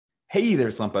Hey there,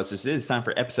 Slumpbusters. It is time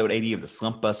for episode 80 of the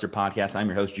Slumpbuster podcast. I'm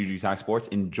your host, Juju Talk Sports,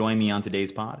 and join me on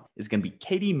today's pod is going to be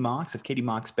Katie Mox of Katie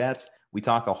Mox Bets. We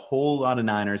talk a whole lot of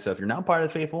Niners, so if you're not part of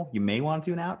the faithful, you may want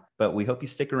to tune out, but we hope you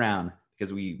stick around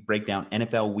because we break down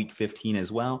NFL Week 15 as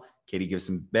well. Katie gives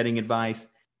some betting advice,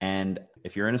 and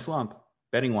if you're in a slump,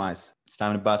 betting-wise, it's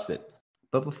time to bust it.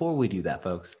 But before we do that,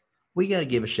 folks, we got to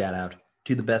give a shout-out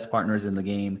to the best partners in the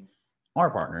game, our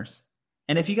partners.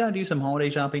 And if you got to do some holiday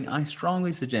shopping, I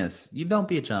strongly suggest you don't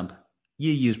be a chump.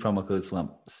 You use promo code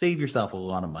SLUMP. Save yourself a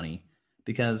lot of money.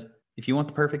 Because if you want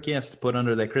the perfect gifts to put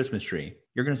under that Christmas tree,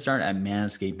 you're going to start at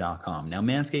manscaped.com. Now,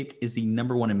 Manscaped is the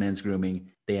number one in men's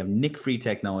grooming. They have nick-free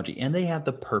technology, and they have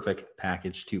the Perfect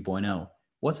Package 2.0.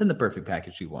 What's in the Perfect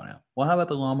Package 2.0? Well, how about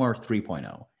the Lawnmower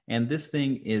 3.0? And this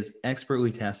thing is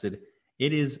expertly tested.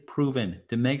 It is proven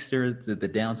to make sure that the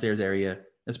downstairs area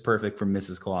is perfect for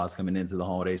Mrs. Claus coming into the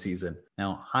holiday season.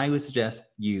 Now, highly suggest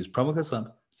you use promo code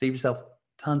SLUMP. Save yourself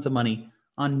tons of money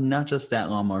on not just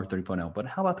that Lawnmower 3.0, but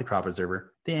how about the Crop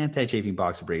Preserver, the anti-chafing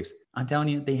boxer briefs? I'm telling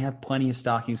you, they have plenty of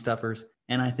stocking stuffers,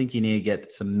 and I think you need to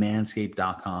get some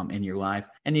manscaped.com in your life,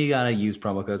 and you got to use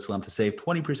promo code SLUMP to save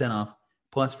 20% off,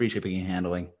 plus free shipping and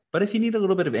handling. But if you need a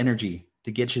little bit of energy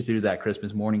to get you through that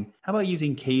Christmas morning, how about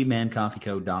using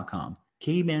cavemancoffeeco.com?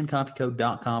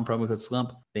 cavemancoffeeco.com, promo code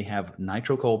SLUMP. They have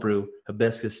nitro cold brew,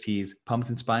 hibiscus teas,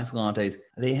 pumpkin spice lattes.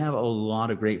 They have a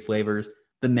lot of great flavors.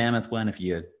 The mammoth blend, if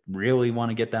you really want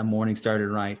to get that morning started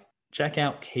right, check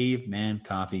out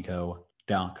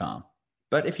cavemancoffeeco.com.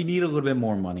 But if you need a little bit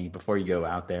more money before you go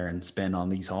out there and spend on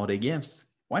these holiday gifts,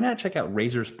 why not check out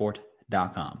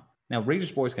razorsport.com? Now, Razor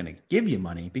Sport is going to give you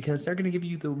money because they're going to give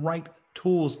you the right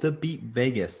tools to beat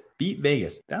Vegas. Beat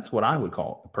Vegas. That's what I would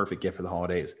call a perfect gift for the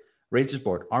holidays. Razor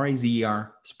Sport,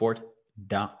 R-A-Z-E-R,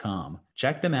 sport.com.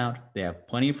 Check them out. They have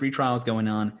plenty of free trials going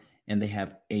on, and they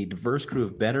have a diverse crew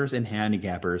of bettors and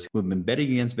handicappers who have been betting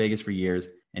against Vegas for years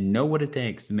and know what it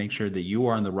takes to make sure that you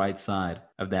are on the right side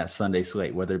of that Sunday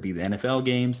slate, whether it be the NFL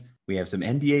games, we have some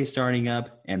NBA starting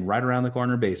up, and right around the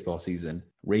corner, baseball season.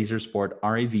 Razor Sport,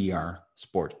 R-A-Z-E-R,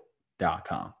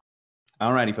 sport.com.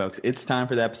 All righty, folks. It's time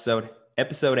for the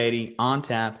episode 80, on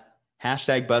tap,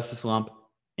 hashtag Bust a Slump.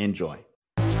 Enjoy.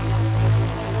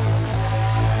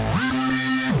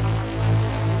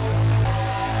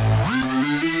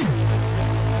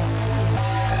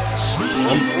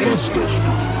 Slumpbuster.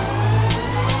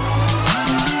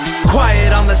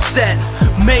 Quiet on the set.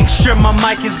 Make sure my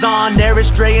mic is on. There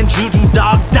is Dre and Juju,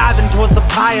 dog, diving towards the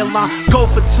pylon. Go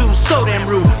for two, so damn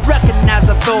rude. Recognize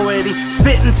authority.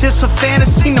 Spitting tips for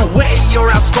fantasy. No way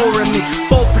you're outscoring me.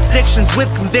 Bold predictions with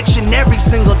conviction every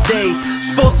single day.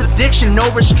 Sports addiction, no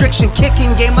restriction.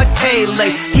 Kicking game like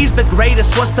Pele. He's the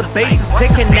greatest. What's the basis?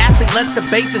 Pick an athlete. Let's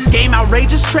debate this game.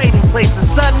 Outrageous trading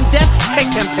places. Sudden death. Take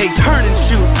 10 paces. Turn and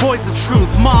shoot. Boys the truth.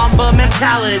 Mamba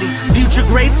mentality. Future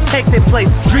greats take their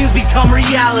place. Dreams become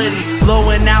reality.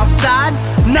 Blowing outside,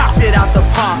 knocked it out the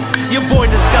park. Your boy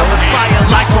discovered fire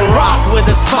like a rock with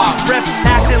a spark. Refs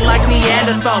acting like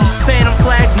Neanderthals. Phantom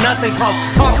flags, nothing calls.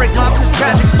 Heartbreak losses,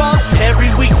 tragic falls. Every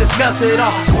week discuss it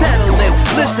all. Settle in,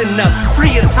 listen up.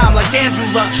 Free your time like Andrew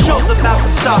Luck. Show's about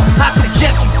to start. I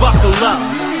suggest you buckle up.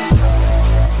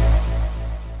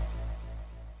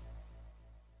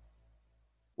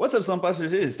 What's up,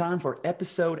 Slumpbusters? It is time for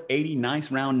episode 80,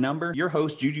 nice round number. Your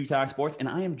host, Juju Talk Sports, and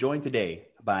I am joined today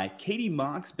by Katie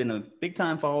Mox. Been a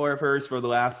big-time follower of hers for the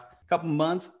last couple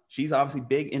months. She's obviously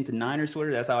big into Niners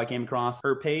Twitter. That's how I came across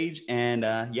her page. And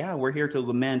yeah, we're here to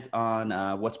lament on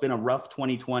what's been a rough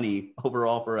 2020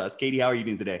 overall for us. Katie, how are you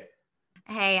doing today?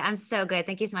 Hey, I'm so good.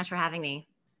 Thank you so much for having me.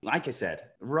 Like I said,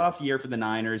 rough year for the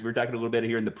Niners. We're talking a little bit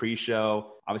here in the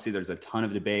pre-show. Obviously, there's a ton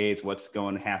of debates. What's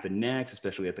going to happen next,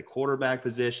 especially at the quarterback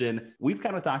position? We've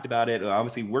kind of talked about it.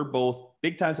 Obviously, we're both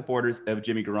big-time supporters of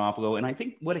Jimmy Garoppolo. And I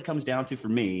think what it comes down to for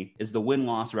me is the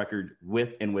win-loss record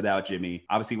with and without Jimmy.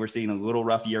 Obviously, we're seeing a little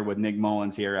rough year with Nick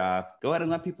Mullins here. Go ahead and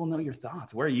let people know your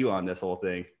thoughts. Where are you on this whole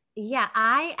thing? Yeah,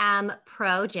 I am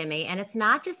pro Jimmy, and it's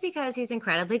not just because he's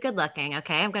incredibly good looking.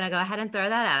 Okay, I'm going to go ahead and throw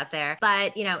that out there.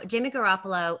 But, you know, Jimmy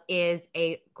Garoppolo is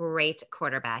a great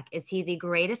quarterback. Is he the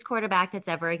greatest quarterback that's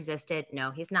ever existed?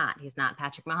 No, he's not. He's not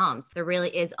Patrick Mahomes. There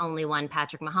really is only one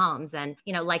Patrick Mahomes. And,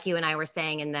 you know, like you and I were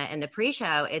saying in the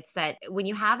pre-show, it's that when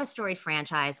you have a storied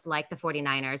franchise like the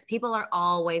 49ers, people are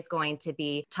always going to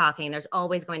be talking. There's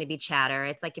always going to be chatter.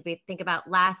 It's like if you think about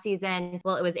last season,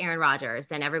 well, it was Aaron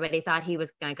Rodgers, and everybody thought he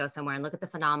was going to go somewhere, and look at the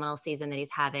phenomenal season that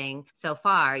he's having so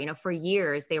far. You know, for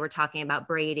years they were talking about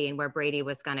Brady and where Brady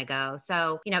was going to go.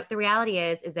 So, you know, the reality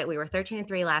is that we were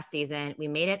 13-3 last season. We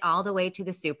made it all the way to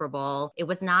the Super Bowl. It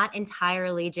was not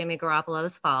entirely Jimmy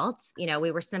Garoppolo's fault.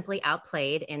 We were simply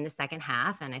outplayed in the second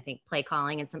half. And I think play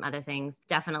calling and some other things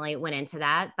definitely went into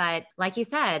that. But like you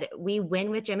said, we win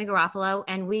with Jimmy Garoppolo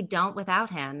and we don't without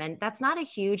him. And that's not a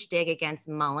huge dig against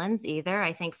Mullins either.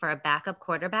 I think for a backup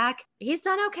quarterback, he's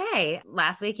done okay.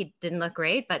 Last week, he didn't look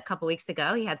great, but a couple weeks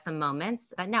ago, he had some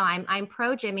moments. But no, I'm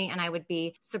pro Jimmy, and I would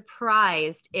be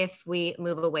surprised if we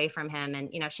move away from him. And,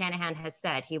 Shanahan has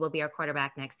said he will be our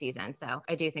quarterback next season. So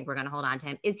I do think we're going to hold on to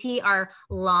him. Is he our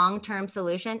long-term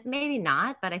solution? Maybe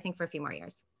not, but I think for a few more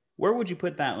years. Where would you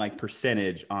put that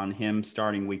percentage on him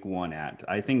starting week 1 at?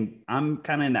 I think I'm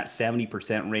kind of in that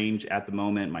 70% range at the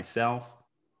moment myself.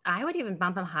 I would even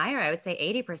bump him higher. I would say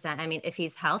 80%. I mean, if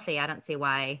he's healthy, I don't see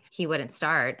why he wouldn't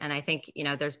start. And I think,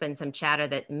 there's been some chatter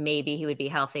that maybe he would be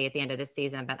healthy at the end of this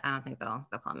season, but I don't think they'll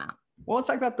pull him out. Well, let's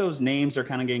talk about those names are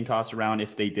kind of getting tossed around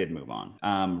if they did move on.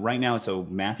 Right now, so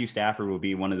Matthew Stafford will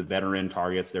be one of the veteran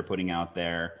targets they're putting out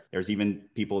there. There's even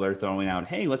people they're throwing out,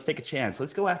 hey, let's take a chance.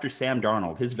 Let's go after Sam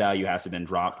Darnold. His value has to have been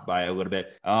dropped by a little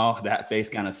bit. Oh, that face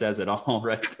kind of says it all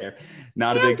right there.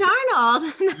 Not Sam a big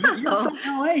Darnold. No. You're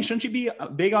from LA. Shouldn't you be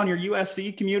big on your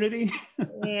USC community?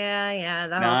 Yeah.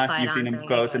 That whole fight you've seen him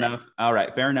close enough. All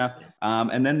right, fair enough.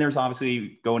 And then there's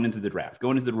obviously going into the draft,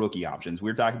 going into the rookie options.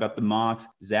 We're talking about the mocks.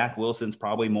 Zach Wilson's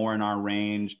probably more in our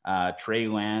range. Trey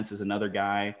Lance is another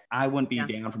guy. I wouldn't be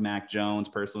down for Mac Jones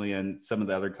personally, and some of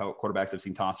the other quarterbacks I've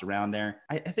seen tossed around there.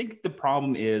 I think the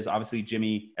problem is obviously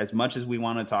Jimmy, as much as we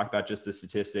want to talk about just the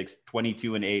statistics,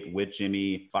 22-8 with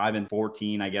Jimmy,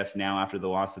 5-14, I guess now after the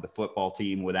loss to the football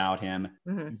team without him.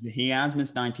 Mm-hmm. He has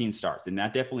missed 19 starts, and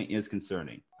that definitely is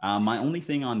concerning. My only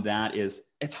thing on that is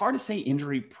it's hard to say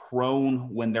injury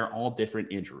prone when they're all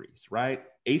different injuries, right?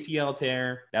 ACL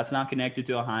tear, that's not connected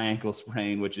to a high ankle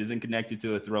sprain, which isn't connected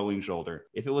to a throwing shoulder.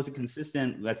 If it was a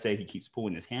consistent, let's say he keeps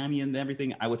pulling his hammy and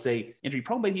everything, I would say injury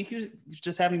prone, but he's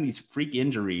just having these freak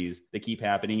injuries that keep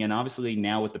happening. And obviously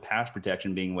now with the pass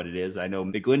protection being what it is, I know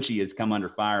McGlinchey has come under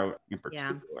fire in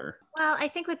particular. Yeah. Well, I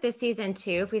think with this season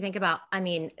too, if we think about,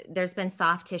 there's been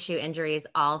soft tissue injuries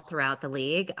all throughout the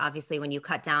league. Obviously, when you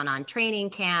cut down on training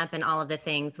camp and all of the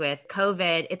things with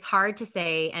COVID, it's hard to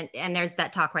say. And there's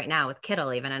that talk right now with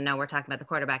Kittle even. I know we're talking about the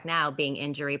quarterback now being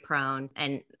injury prone.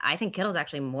 And I think Kittle's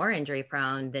actually more injury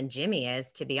prone than Jimmy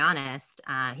is, to be honest.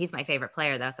 He's my favorite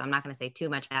player though, so I'm not going to say too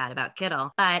much bad about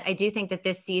Kittle. But I do think that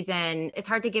this season, it's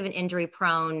hard to give an injury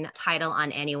prone title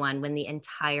on anyone when the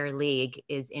entire league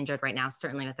is injured right now,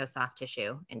 certainly with those soft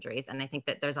tissue injuries. And I think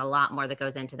that there's a lot more that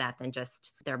goes into that than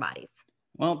just their bodies.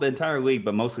 Well, the entire league,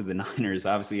 but mostly the Niners.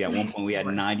 Obviously, at one point we had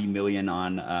 $90 million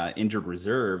on injured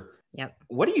reserve. Yep.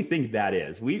 What do you think that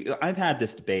is? I've had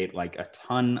this debate like a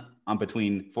ton on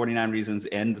between 49 Reasons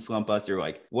and the Slumpbuster.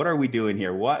 Like, what are we doing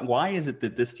here? Why is it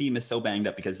that this team is so banged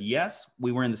up? Because yes,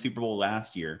 we were in the Super Bowl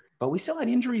last year, but we still had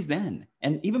injuries then.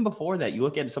 And even before that, you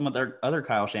look at some of the other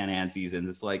Kyle Shanahan seasons,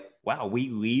 it's like, wow, we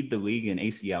lead the league in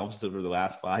ACLs over the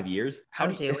last 5 years. How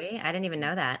do we? I didn't even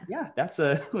know that. Yeah, that's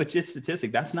a legit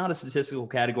statistic. That's not a statistical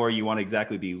category you want to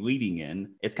exactly be leading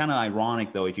in. It's kind of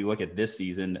ironic, though, if you look at this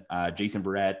season, Jason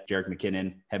Verrett, Jerick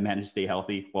McKinnon have managed to stay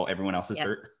healthy while everyone else is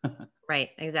hurt. Right,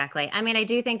 exactly. I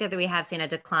do think that we have seen a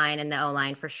decline in the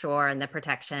O-line for sure and the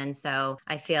protection. So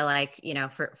I feel like,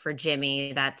 for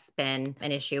Jimmy, that's been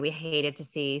an issue. We hated to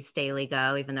see Staley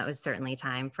go, even though it was certainly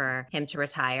time for him to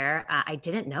retire. I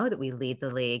didn't know that we lead the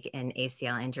league in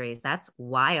ACL injuries. That's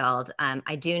wild.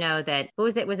 I do know that, what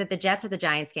was it? Was it the Jets or the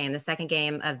Giants game, the second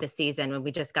game of the season when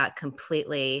we just got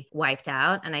completely wiped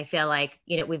out? And I feel like,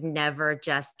 we've never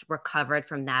just recovered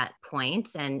from that point.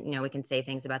 And, we can say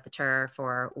things about the turf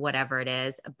or whatever it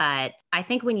is. But I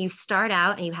think when you start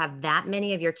out and you have that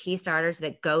many of your key starters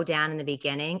that go down in the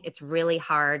beginning, it's really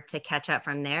hard to catch up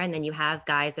from there. And then you have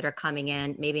guys that are coming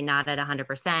in, maybe not at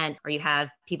 100%, or you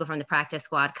have people from the practice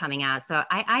squad coming out. So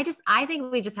I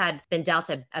think we've just been dealt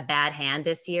a bad hand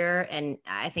this year. And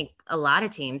I think a lot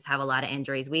of teams have a lot of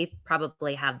injuries. We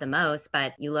probably have the most,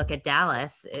 but you look at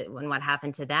Dallas and what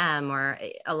happened to them, or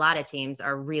a lot of teams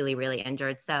are really, really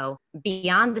injured. So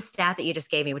beyond the stat that you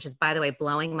just gave me, which is, by the way,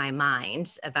 blowing my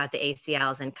mind about the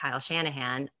ACLs and Kyle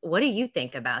Shanahan, what do you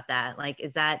think about that? Like,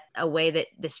 is that a way that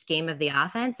this game of the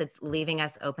offense that's leaving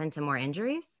us open to more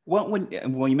injuries? Well, when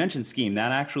you mentioned scheme,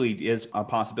 that actually is a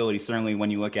possibility. Certainly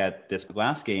when you look at this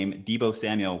last game, Deebo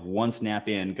Samuel, one snap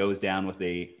in, goes down with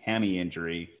a hammy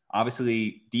injury.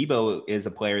 Obviously, Deebo is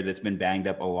a player that's been banged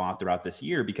up a lot throughout this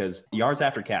year because yards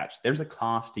after catch, there's a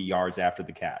cost to yards after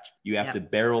the catch. You have to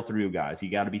barrel through guys. You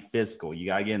got to be physical. You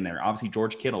got to get in there. Obviously,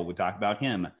 George Kittle, we talked about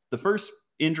him. The first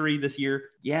injury this year,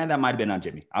 yeah, that might have been on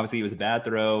Jimmy. Obviously, it was a bad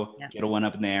throw. Yep. Kittle went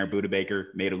up in the air. Buda Baker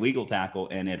made a legal tackle,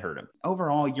 and it hurt him.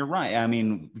 Overall, you're right. I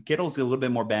mean, Kittle's a little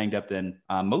bit more banged up than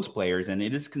most players, and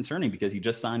it is concerning because he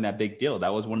just signed that big deal.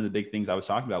 That was one of the big things I was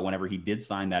talking about whenever he did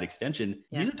sign that extension.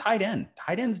 Yeah. He's a tight end.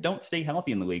 Tight ends don't stay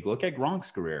healthy in the league. Look at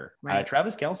Gronk's career. Right.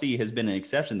 Travis Kelce has been an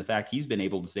exception. The fact he's been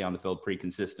able to stay on the field pretty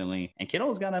consistently, and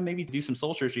Kittle's got to maybe do some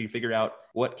soul searching to figure out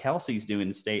what Kelce's doing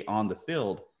to stay on the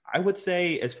field. I would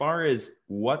say as far as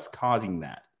what's causing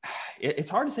that, it's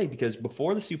hard to say because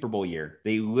before the Super Bowl year,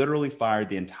 they literally fired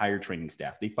the entire training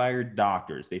staff. They fired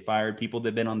doctors. They fired people that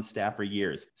have been on the staff for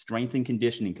years, strength and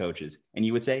conditioning coaches. And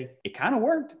you would say, it kind of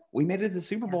worked. We made it to the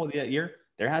Super Bowl that year.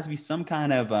 There has to be some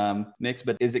kind of mix,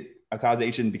 but is it a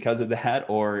causation because of that?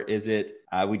 Or is it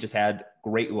we just had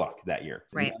great luck that year?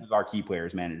 Right. None of our key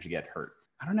players managed to get hurt.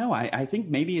 I don't know. I think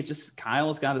maybe it's just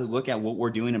Kyle's got to look at what we're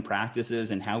doing in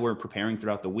practices and how we're preparing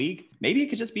throughout the week. Maybe it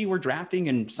could just be we're drafting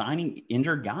and signing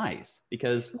injured guys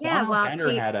because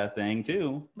Alexander had a thing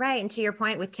too. Right. And to your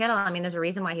point with Kittle, I mean, there's a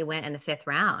reason why he went in the 5th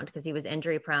round because he was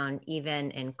injury prone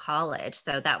even in college.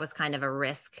 So that was kind of a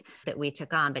risk that we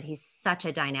took on, but he's such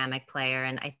a dynamic player.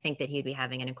 And I think that he'd be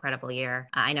having an incredible year.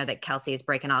 I know that Kelce is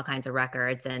breaking all kinds of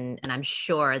records and I'm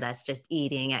sure that's just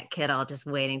eating at Kittle, just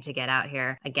waiting to get out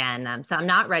here again. So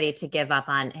I'm not ready to give up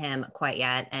on him quite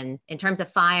yet. And in terms of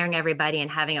firing everybody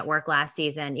and having it work last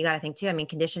season, you got to think too, I mean,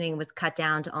 conditioning was cut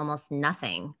down to almost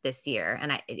nothing this year.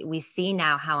 And we see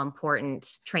now how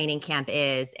important training camp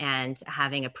is and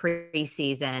having a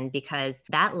preseason because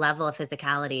that level of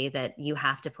physicality that you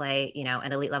have to play, you know,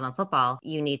 at elite level in football,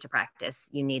 you need to practice.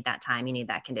 You need that time. You need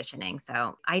that conditioning.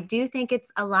 So I do think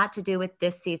it's a lot to do with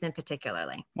this season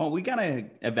particularly. Well, we got to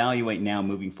evaluate now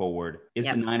moving forward. Is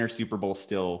the Niners Super Bowl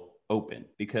still open?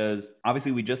 Because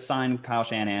obviously we just signed Kyle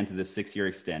Shanahan to the 6-year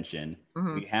extension.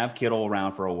 Mm-hmm. We have Kittle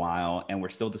around for a while and we're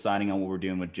still deciding on what we're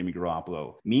doing with Jimmy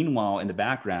Garoppolo. Meanwhile, in the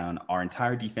background, our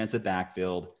entire defensive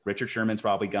backfield, Richard Sherman's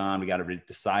probably gone. We got to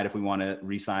decide if we want to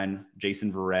re-sign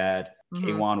Jason Verrett,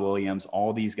 K'Wan Williams,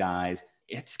 all these guys.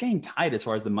 It's getting tight as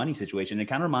far as the money situation. It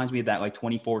kind of reminds me of that like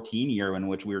 2014 year in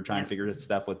which we were trying to figure this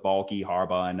stuff with Balky,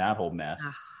 Harbaugh, and that whole mess.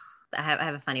 I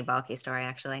have a funny bulky story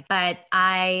actually, but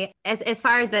as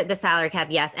far as the salary cap,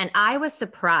 yes. And I was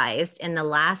surprised in the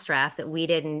last draft that we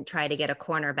didn't try to get a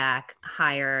cornerback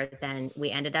higher than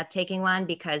we ended up taking one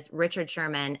because Richard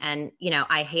Sherman and, you know,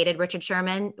 I hated Richard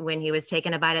Sherman when he was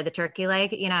taking a bite of the turkey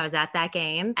leg, you know, I was at that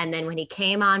game. And then when he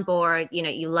came on board, you know,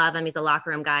 you love him. He's a locker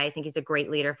room guy. I think he's a great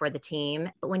leader for the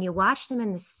team. But when you watched him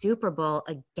in the Super Bowl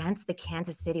against the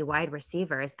Kansas City wide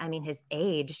receivers, I mean, his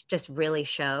age just really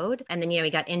showed. And then, you know, he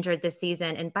got injured this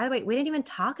season. And by the way, we didn't even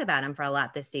talk about him for a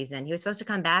lot this season. He was supposed to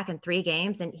come back in 3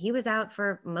 games and he was out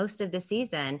for most of the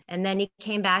season. And then he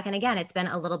came back. And again, it's been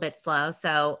a little bit slow.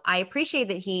 So I appreciate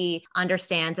that he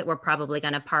understands that we're probably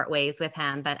going to part ways with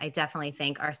him, but I definitely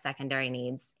think our secondary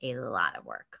needs a lot of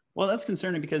work. Well, that's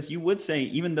concerning because you would say,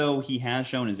 even though he has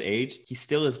shown his age, he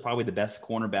still is probably the best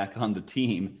cornerback on the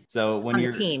team. So when you're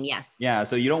on the team, yes. Yeah.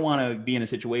 So you don't want to be in a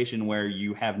situation where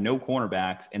you have no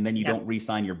cornerbacks and then you don't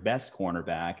re-sign your best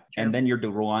cornerback. True. And then you're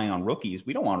relying on rookies.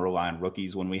 We don't want to rely on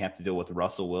rookies when we have to deal with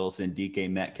Russell Wilson,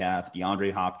 DK Metcalf,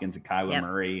 DeAndre Hopkins, and Kyler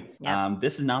Murray. Yep.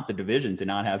 This is not the division to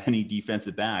not have any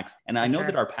defensive backs. And I know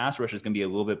that our pass rush is going to be a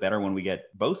little bit better when we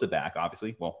get Bosa back,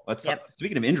 obviously. Well,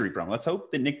 speaking of injury prone, let's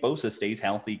hope that Nick Bosa stays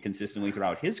healthy consistently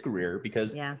throughout his career,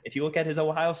 because if you look at his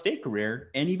Ohio State career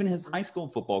and even his high school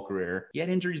football career, he had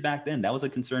injuries back then. That was a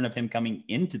concern of him coming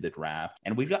into the draft,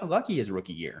 and we got lucky his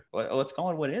rookie year. Let's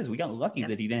call it what it is. We got lucky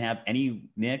that he didn't have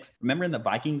any nicks. Remember in the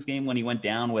Vikings game when he went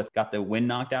down got the wind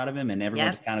knocked out of him and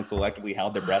everyone just kind of collectively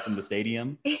held their breath in the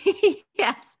stadium?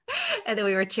 Yes. And then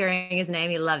we were cheering his name.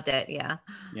 He loved it. Yeah.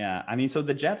 Yeah. I mean, so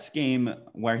the Jets game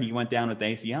where he went down with the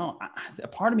ACL, a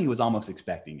part of me was almost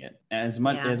expecting it. As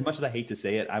much as I hate to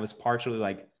say it, I was partially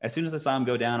like, as soon as I saw him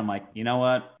go down, I'm like, you know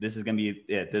what? This is going to be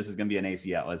it. This is going to be an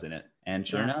ACL, isn't it? And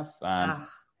sure enough.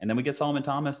 And then we get Solomon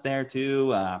Thomas there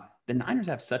too. The Niners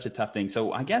have such a tough thing.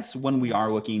 So I guess when we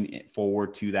are looking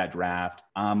forward to that draft,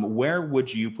 where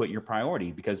would you put your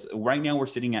priority? Because right now we're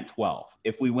sitting at 12.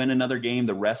 If we win another game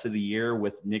the rest of the year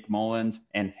with Nick Mullins,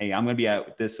 and hey, I'm going to be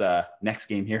at this next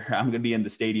game here. I'm going to be in the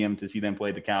stadium to see them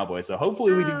play the Cowboys. So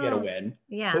hopefully we do get a win.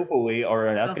 Yeah. Hopefully, or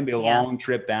that's going to be a long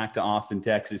trip back to Austin,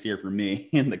 Texas here for me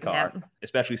in the car,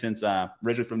 especially since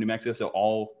originally from New Mexico. So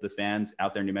all the fans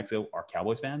out there in New Mexico are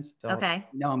Cowboys fans. So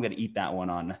no, I'm going to eat that one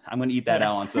I'm going to eat that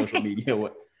out on social media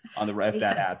on the if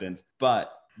that happens.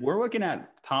 But we're looking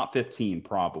at top 15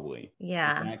 probably.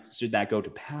 Yeah. Should that go to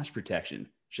pass protection?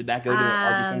 Should that go to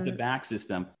our defensive back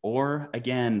system? Or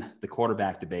again, the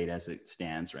quarterback debate as it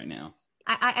stands right now?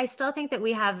 I still think that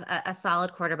we have a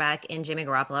solid quarterback in Jimmy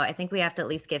Garoppolo. I think we have to at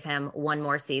least give him one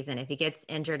more season. If he gets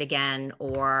injured again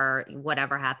or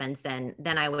whatever happens, then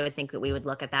I would think that we would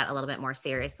look at that a little bit more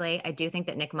seriously. I do think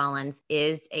that Nick Mullins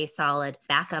is a solid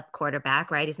backup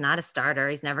quarterback, right? He's not a starter.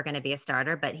 He's never going to be a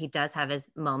starter, but he does have his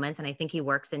moments, and I think he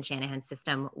works in Shanahan's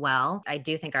system well. I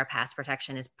do think our pass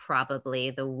protection is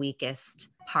probably the weakest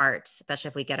part, especially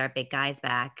if we get our big guys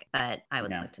back, but I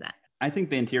would look to that. I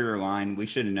think the interior line, we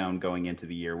should have known going into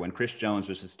the year when Chris Jones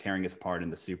was just tearing us apart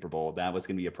in the Super Bowl, that was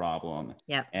going to be a problem.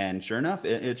 Yep. And sure enough,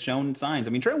 it's shown signs.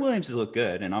 I mean, Trent Williams has looked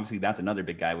good, and obviously that's another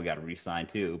big guy we got to re-sign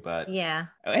too. But yeah,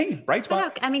 hey, bright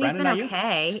spot. I mean, Brandon he's been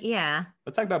okay. Yeah.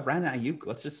 Let's talk about Brandon Ayuk.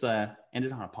 Let's just end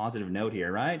it on a positive note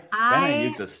here, right?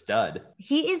 Brandon Ayuk's a stud.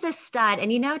 He is a stud.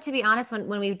 And, to be honest,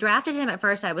 when we drafted him at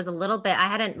first, I was a little bit, I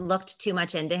hadn't looked too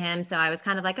much into him. So I was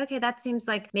kind of like, okay, that seems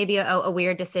like maybe a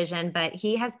weird decision, but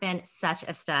he has been such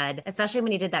a stud, especially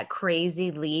when he did that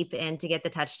crazy leap in to get the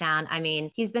touchdown. I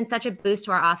mean, he's been such a boost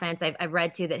to our offense. I've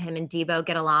read too that him and Debo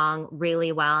get along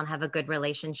really well and have a good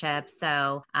relationship.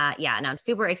 So I'm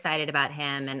super excited about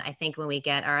him. And I think when we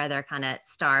get our other kind of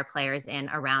star players in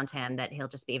around him, that he'll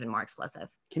just be even more explosive.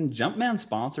 Can Jumpman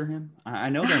sponsor him? I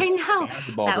know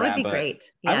that would be great.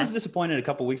 Yes. I was disappointed a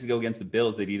couple weeks ago against the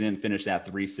Bills that he didn't finish that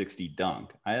 360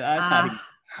 dunk. I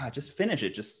thought just finish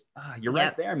it. Just you're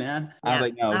right there, man.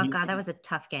 But no, God, that was a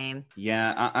tough game.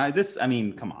 Yeah, I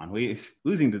mean, come on, we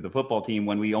losing to the football team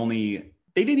when they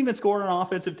didn't even score an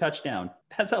offensive touchdown.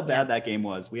 That's how bad that game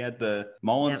was. We had the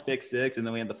Mullins pick six, and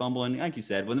then we had the fumble. And like you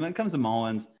said, when it comes to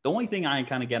Mullins, the only thing I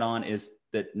kind of get on is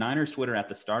that Niners Twitter at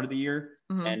the start of the year.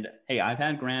 Mm-hmm. And hey, I've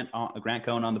had Grant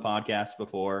Cohn on the podcast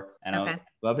before, and I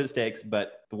love his takes.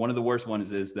 But one of the worst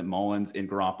ones is that Mullins and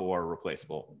Garoppolo are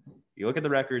replaceable. You look at the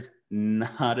records,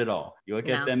 not at all. You look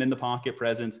at them in the pocket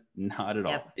presence, not at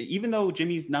all. Even though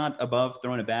Jimmy's not above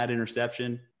throwing a bad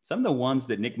interception, some of the ones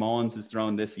that Nick Mullins has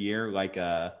thrown this year, like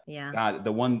God,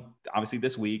 the one obviously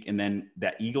this week, and then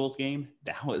that Eagles game,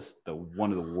 that was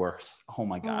one of the worst. Oh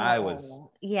my God,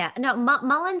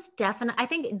 Mullins definitely. I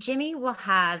think Jimmy will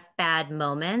have bad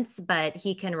moments, but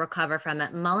he can recover from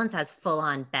it. Mullins has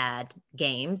full-on bad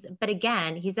games, but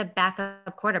again, he's a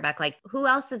backup quarterback. Like, who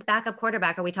else's backup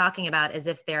quarterback are we talking about as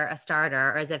if they're a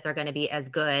starter or as if they're going to be as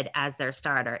good as their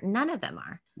starter? None of them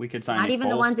are. We could sign not even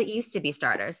the ones that used to be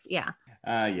starters.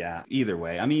 Either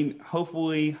way, I mean,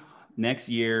 hopefully next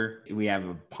year we have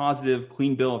a positive,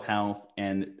 clean bill of health,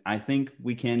 and I think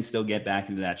we can still get back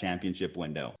into that championship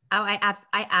window. Oh, I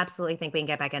absolutely think we can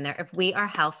get back in there. If we are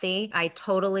healthy, I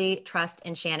totally trust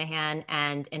in Shanahan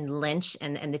and in Lynch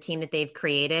and the team that they've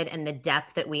created and the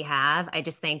depth that we have. I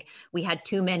just think we had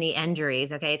too many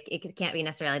injuries. Okay. It can't be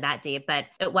necessarily that deep, but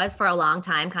it was for a long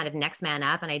time kind of next man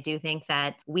up. And I do think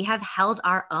that we have held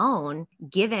our own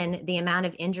given the amount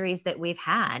of injuries that we've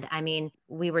had. I mean,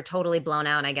 we were totally blown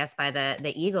out, I guess, by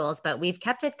the Eagles, but we've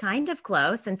kept it kind of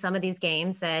close in some of these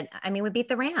games that, I mean, we beat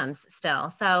the Rams still.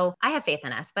 So I have faith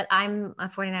in us, but I'm a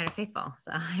 49er faithful.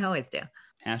 So I always do.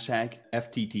 Hashtag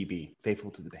FTTB,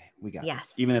 faithful to the Bay. We got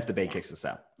this. Even if the Bay kicks us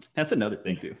out. That's another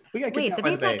thing too. We got Wait, the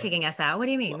Bay's not kicking us out. What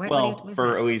do you mean?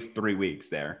 For at least 3 weeks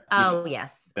there. Oh,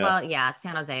 yes. Well, yeah,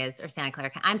 San Jose or Santa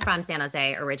Clara. I'm from San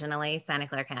Jose originally. Santa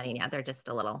Clara County, they're just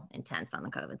a little intense on the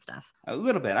COVID stuff. A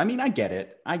little bit. I mean, I get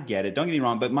it. Don't get me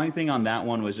wrong. But my thing on that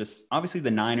one was just, obviously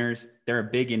the Niners, they're a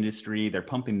big industry. They're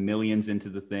pumping millions into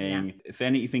the thing. Yeah. If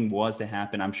anything was to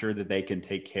happen, I'm sure that they can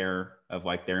take care of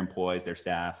like their employees, their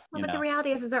staff. Well, but the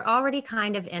reality is they're already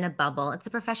kind of in a bubble. It's a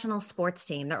professional sports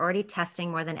team. They're already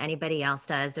testing more than anybody else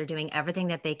does. They're doing everything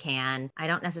that they can. I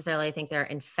don't necessarily think they're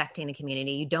infecting the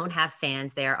community. You don't have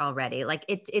fans there already. Like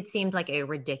it seemed like a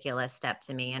ridiculous step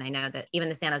to me. And I know that even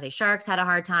the San Jose Sharks had a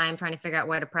hard time trying to figure out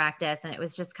where to practice. And it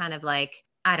was just kind of like,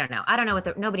 I don't know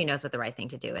nobody knows what the right thing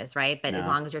to do is, right? But as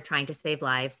long as you're trying to save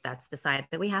lives, that's the side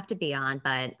that we have to be on.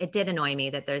 But it did annoy me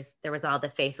that there was all the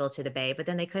faithful to the Bay, but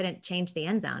then they couldn't change the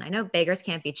end zone. I know beggars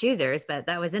can't be choosers, but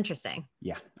that was interesting.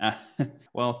 Yeah.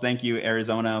 Well, thank you,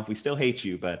 Arizona. We still hate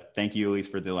you, but thank you, Elise,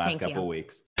 for the last couple of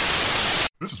weeks.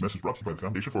 This is message brought to you by the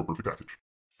Foundation for a Perfect Package.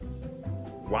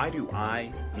 Why do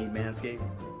I need Manscaped?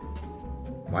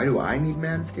 Why do I need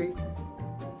Manscaped?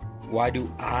 Why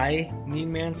do I need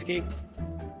Manscaped?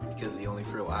 Because the only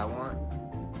frill I want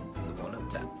is the one up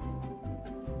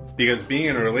top. Because being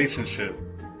in a relationship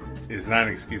is not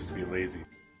an excuse to be lazy.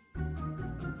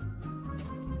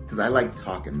 Because I like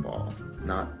talking ball,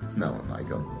 not smelling like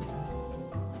them.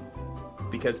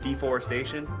 Because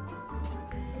deforestation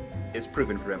is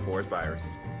proven to prevent forest fires.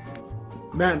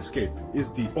 Manscaped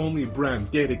is the only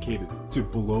brand dedicated to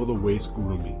below-the-waist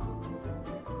grooming.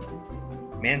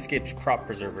 Manscaped's Crop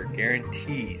Preserver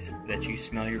guarantees that you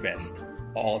smell your best.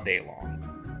 all day long.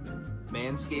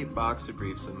 Manscaped Boxer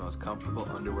Briefs are the most comfortable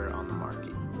underwear on the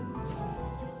market.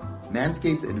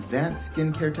 Manscaped's advanced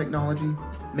skincare technology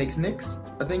makes nicks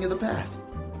a thing of the past.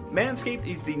 Manscaped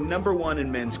is the #1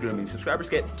 in men's grooming. Subscribers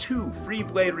get 2 free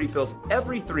blade refills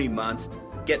every 3 months.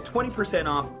 Get 20%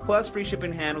 off plus free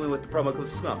shipping and handling with the promo code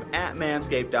SLUMP at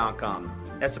manscaped.com.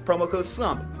 That's the promo code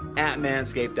SLUMP at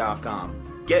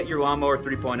manscaped.com. Get your Lawnmower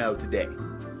 3.0 today.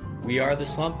 We are the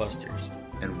Slumpbusters.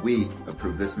 And we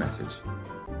approve this message.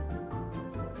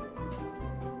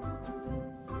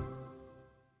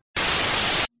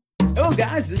 Hello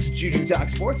guys, this is Juju Talk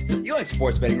Sports. You like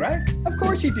sports betting, right? Of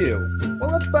course you do.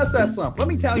 Well, let's bust that slump. Let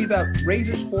me tell you about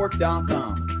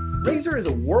RazorSport.com. Razor is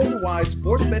a worldwide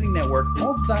sports betting network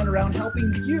all designed around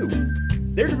helping you.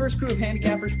 Their diverse crew of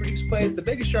handicappers produce plays the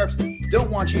Vegas sharps don't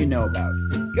want you to know about.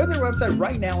 Go to their website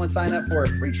right now and sign up for a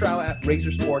free trial at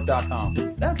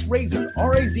RazorSport.com. That's Razor,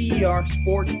 R-A-Z-E-R,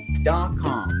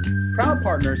 Sport.com. Proud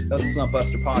partners of the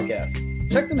Slumpbuster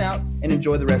podcast. Check them out and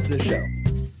enjoy the rest of the show.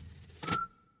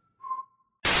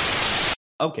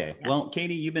 Okay. Well,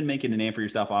 Katie, you've been making a name for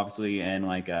yourself, obviously, and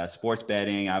sports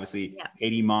betting, obviously. Yeah.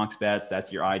 Katie Mox Bets,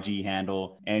 that's your IG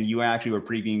handle. And you actually were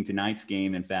previewing tonight's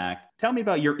game, in fact. Tell me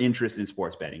about your interest in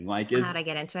sports betting. How'd I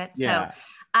get into it? Yeah. So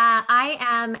I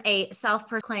am a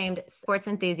self-proclaimed sports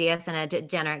enthusiast and a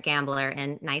degenerate gambler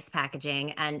in nice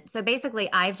packaging. And so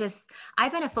basically I've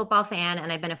been a football fan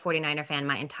and I've been a 49er fan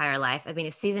my entire life. I've been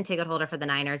a season ticket holder for the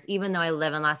Niners. Even though I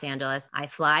live in Los Angeles, I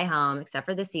fly home, except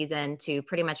for the season, to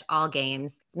pretty much all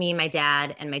games. It's me, my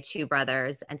dad, and my 2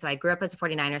 brothers. And so I grew up as a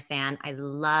 49ers fan. I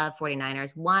love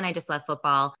 49ers. 1, I just love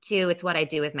football. 2, it's what I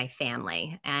do with my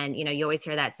family. And, you always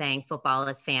hear that saying football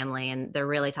is family, and they're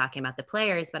really talking about the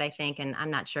players. But I think, and I'm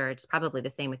not sure, it's probably the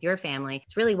same with your family.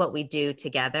 It's really what we do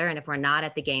together. And if we're not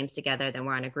at the games together, then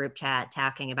we're on a group chat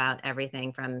talking about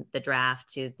everything from the draft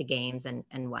to the games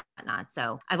and whatnot.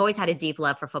 So I've always had a deep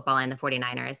love for football and the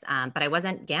 49ers, but I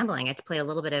wasn't gambling. I had to play a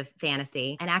little bit of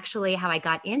fantasy. And actually how I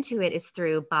got into it is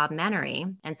through Bob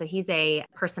Menery. And so he's a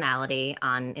personality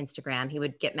on Instagram. He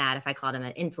would get mad if I called him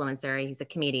an influencer. He's a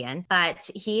comedian, but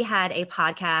he had a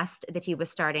podcast that he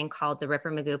was starting called the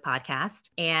Ripper Magoo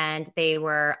Podcast. And they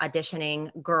were auditioning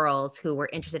girls who were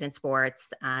interested in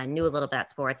sports, knew a little bit about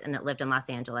sports, and that lived in Los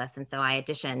Angeles. And so I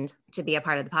auditioned to be a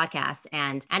part of the podcast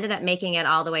and ended up making it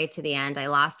all the way to the end. I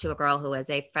lost to a girl who was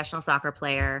a professional soccer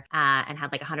player and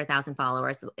had 100,000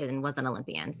 followers and was an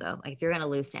Olympian. So if you're going to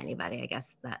lose to anybody, I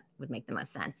guess that would make the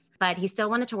most sense. But he still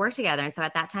wanted to work together. And so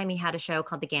at that time, he had a show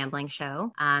called The Gambling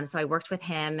Show. So I worked with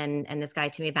him and this guy,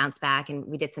 Timmy Bounce Back, and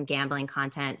we did some gambling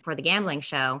content for The Gambling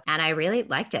Show. And I really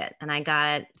liked it. And I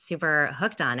got super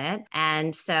hooked on it.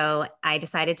 And so I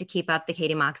decided to keep up the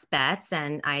Katie Mox Bets,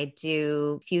 and I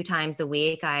do a few times a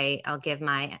week. I'll give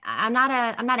I'm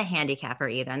not a handicapper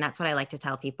either. And that's what I like to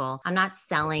tell people. I'm not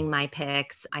selling my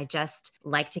picks. I just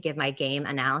like to give my game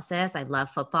analysis. I love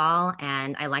football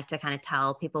and I like to kind of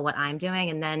tell people what I'm doing.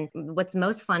 And then what's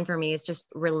most fun for me is just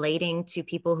relating to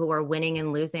people who are winning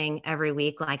and losing every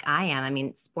week like I am. I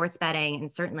mean, sports betting,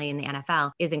 and certainly in the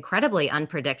NFL, is incredibly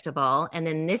unpredictable. And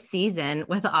then this season,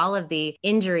 with all of the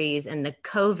injuries and the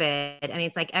COVID, I mean,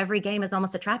 it's like every game is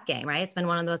almost a trap game, right? It's been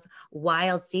one of those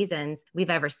wild seasons we've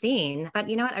ever seen. But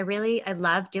you know what? I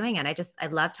love doing it. I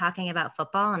love talking about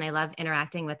football and I love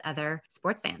interacting with other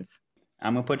sports fans.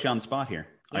 I'm going to put you on the spot here.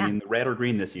 Yeah. Are you in the red or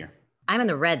green this year? I'm in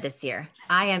the red this year.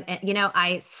 I am,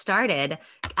 I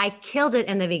killed it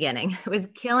in the beginning. I was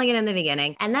killing it in the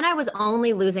beginning. And then I was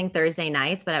only losing Thursday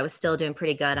nights, but I was still doing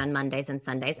pretty good on Mondays and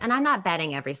Sundays. And I'm not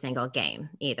betting every single game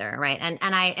either, right?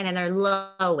 And they're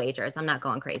low wagers. I'm not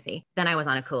going crazy. Then I was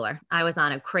on a cooler. I was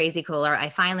on a crazy cooler. I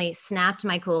finally snapped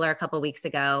my cooler a couple of weeks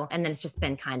ago, and then it's just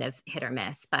been kind of hit or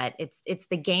miss. But it's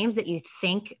the games that you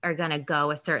think are going to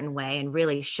go a certain way and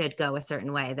really should go a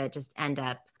certain way that just end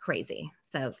up crazy.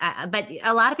 So, but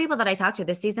a lot of people that I talk to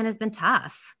this season has been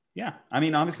tough. Yeah. I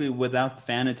mean, obviously without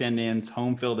fan attendance,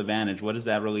 home field advantage, what does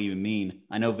that really even mean?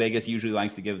 I know Vegas usually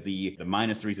likes to give the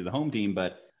 -3 to the home team,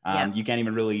 but you can't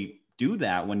even really do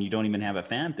that when you don't even have a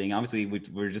fan thing. Obviously, we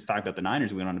were just talking about the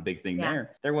Niners. We went on a big thing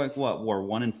there. They're like, were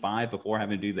 1-5 before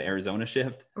having to do the Arizona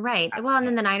shift. Right. Well, and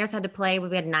then the Niners had to play.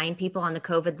 We had 9 people on the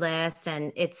COVID list,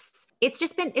 and it's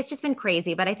just been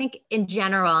crazy. But I think in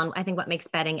general, and I think what makes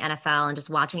betting NFL and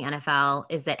just watching NFL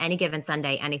is that any given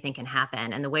Sunday, anything can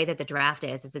happen. And the way that the draft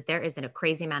is that there isn't a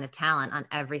crazy amount of talent on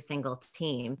every single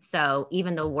team. So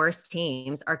even the worst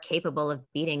teams are capable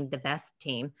of beating the best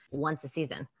team once a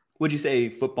season. Would you say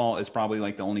football is probably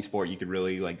like the only sport you could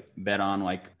really like bet on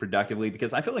like productively?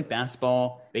 Because I feel like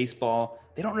basketball, baseball,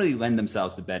 they don't really lend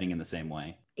themselves to betting in the same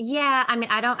way. Yeah, I mean,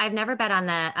 I've never bet on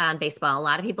the baseball. A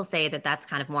lot of people say that that's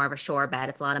kind of more of a shore bet.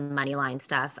 It's a lot of money line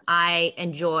stuff. I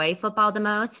enjoy football the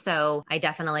most, so I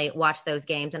definitely watch those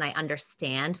games and I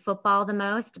understand football the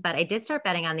most. But I did start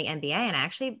betting on the NBA,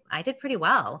 and I did pretty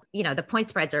well. You know, the point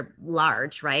spreads are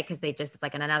large, right? Because it's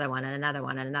like another one and another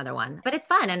one and another one. But it's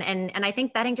fun, and I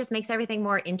think betting just makes everything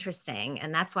more interesting,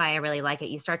 and that's why I really like it.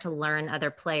 You start to learn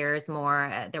other players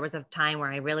more. There was a time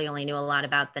where I really only knew a lot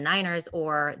about the Niners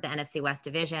or the NFC West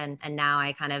division. And now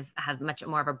I kind of have much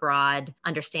more of a broad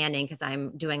understanding because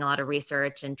I'm doing a lot of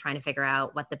research and trying to figure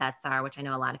out what the bets are, which I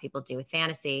know a lot of people do with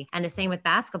fantasy. And the same with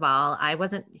basketball. I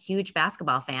wasn't a huge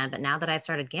basketball fan, but now that I've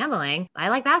started gambling, I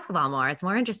like basketball more. It's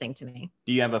more interesting to me.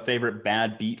 Do you have a favorite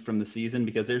bad beat from the season?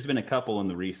 Because there's been a couple in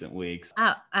the recent weeks.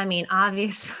 Oh, I mean,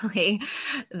 obviously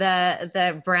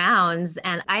the Browns,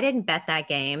 and I didn't bet that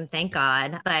game, thank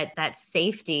God, but that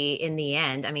safety in the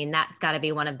end, I mean, that's got to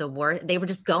be one of the worst. They were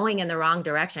just going in the wrong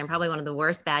direction, probably one of the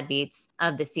worst bad beats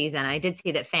of the season. I did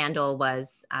see that FanDuel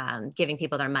was giving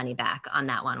people their money back on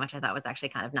that one, which I thought was actually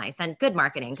kind of nice and good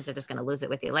marketing because they're just going to lose it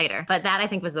with you later. But that I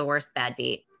think was the worst bad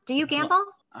beat. Do you gamble?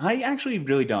 I actually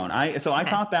really don't. I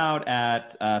top out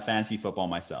at fantasy football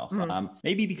myself.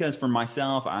 Maybe because for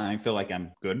myself, I feel like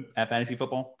I'm good at fantasy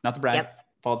football. Not to brag. Yep.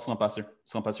 Follow the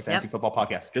Slumpbuster Fantasy Football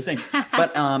Podcast. Just saying.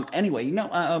 But anyway,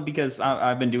 because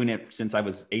I've been doing it since I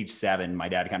was age 7. My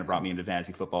dad kind of brought me into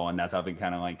fantasy football, and that's how I've been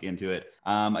kind of like into it.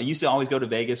 I used to always go to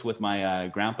Vegas with my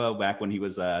grandpa back when he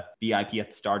was a VIP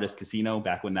at the Stardust Casino,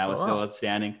 back when that was still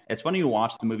outstanding. It's funny to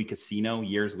watch the movie Casino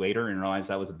years later and realize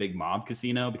that was a big mob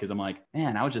casino, because I'm like,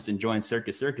 man, I was just enjoying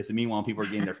Circus. And meanwhile, people are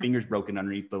getting their fingers broken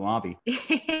underneath the lobby.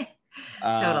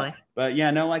 Totally. But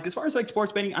yeah, no, like as far as like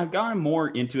sports betting, I've gotten more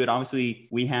into it. Obviously,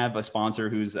 we have a sponsor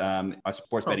who's a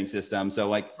sports betting system. So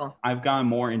like I've gotten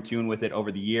more in tune with it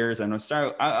over the years. And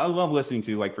I love listening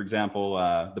to, like, for example,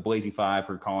 the Blazing Five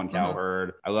for Colin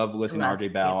Cowherd. I love listening to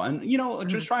RJ Bell and,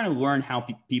 just trying to learn how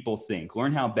people think,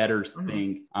 learn how bettors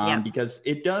think, because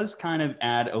it does kind of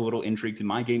add a little intrigue to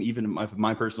my game, even if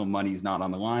my personal money is not on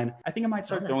the line. I think I might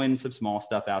start throwing some small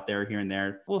stuff out there here and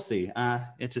there. We'll see.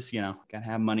 It's just, gotta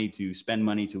have money to spend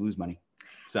money to lose money.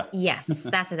 So. Yes,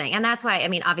 that's the thing. And that's why, I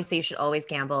mean, obviously you should always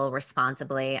gamble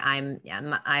responsibly.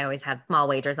 I always have small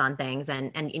wagers on things,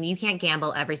 and you can't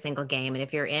gamble every single game. And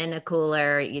if you're in a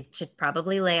cooler, you should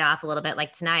probably lay off a little bit.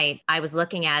 Like tonight, I was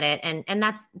looking at it, and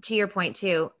that's to your point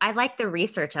too. I like the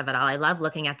research of it all. I love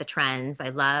looking at the trends. I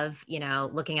love,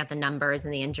 looking at the numbers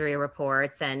and the injury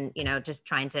reports and, just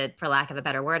trying to, for lack of a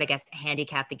better word, I guess,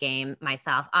 handicap the game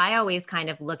myself. I always kind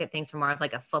of look at things from more of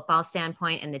like a football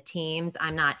standpoint and the teams.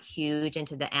 I'm not huge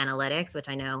into the analytics, which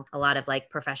I know a lot of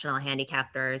like professional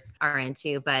handicappers are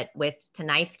into. But with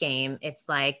tonight's game, it's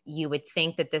like you would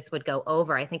think that this would go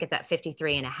over. I think it's at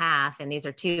 53.5. And these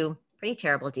are two pretty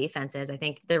terrible defenses. I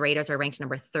think the Raiders are ranked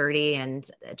number 30 and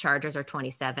Chargers are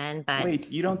 27. But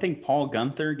wait, you don't think Paul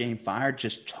Gunther getting fired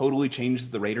just totally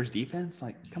changes the Raiders defense?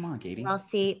 Like, come on, Katie. Well,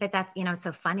 see, but that's, what's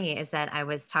so funny is that I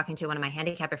was talking to one of my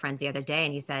handicapper friends the other day,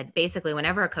 and he said, basically,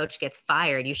 whenever a coach gets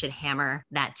fired, you should hammer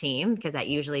that team because that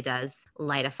usually does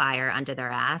light a fire under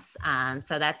their ass.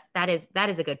 So that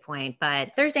is a good point.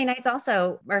 But Thursday nights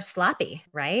also are sloppy,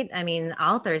 right? I mean,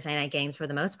 all Thursday night games for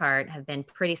the most part have been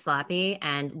pretty sloppy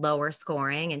and lower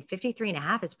scoring, and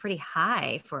 53.5 is pretty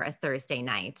high for a Thursday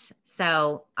night.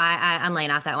 So I'm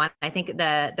laying off that one. I think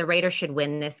the Raiders should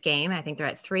win this game. I think they're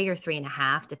at 3 or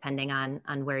 3.5, depending on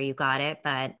where you got it.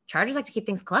 But Chargers like to keep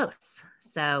things close.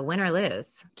 So win or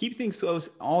lose. Keep things close,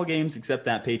 all games except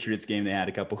that Patriots game they had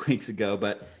a couple weeks ago.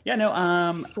 But yeah, no.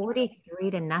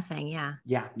 43-0. Yeah.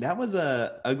 Yeah, that was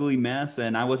a ugly mess,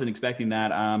 and I wasn't expecting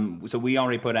that. So we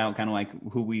already put out kind of like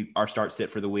our start sit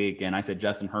for the week, and I said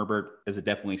Justin Herbert is a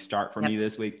definitely start for me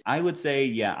this week. I would say,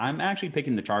 yeah, I'm actually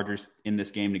picking the Chargers in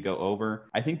this game to go over.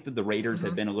 I think that the Raiders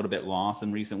have been a little bit lost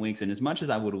in recent weeks, and as much as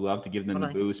I would love to give them the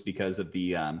boost because of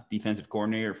the defensive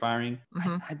coordinator firing,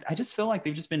 I just feel like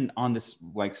they've just been on this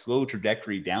like slow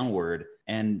trajectory downward.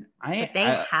 And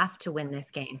they have to win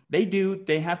this game. They do.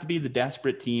 They have to be the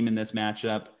desperate team in this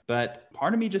matchup. But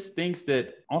part of me just thinks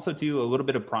that also, too, a little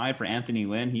bit of pride for Anthony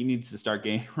Lynn. He needs to start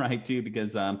getting right, too,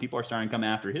 because people are starting to come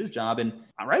after his job. And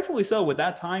rightfully so, with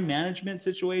that time management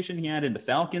situation he had in the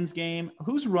Falcons game.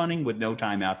 Who's running with no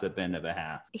timeouts at the end of a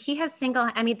half? He has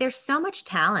there's so much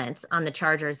talent on the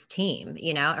Chargers team.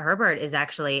 Herbert is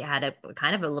actually had a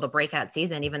kind of a little breakout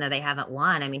season, even though they haven't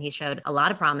won. I mean, he showed a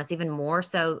lot of promise, even more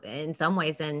so in some ways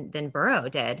ways than Burrow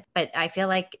did. But I feel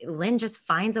like Lynn just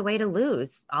finds a way to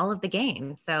lose all of the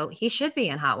game. So he should be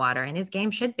in hot water, and his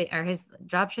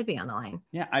job should be on the line.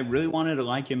 Yeah, I really wanted to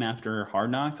like him after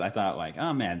Hard Knocks. I thought like,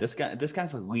 oh man, this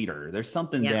guy's a leader. There's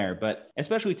something there. But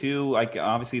especially too, like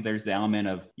obviously there's the element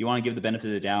of you want to give the benefit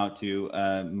of the doubt to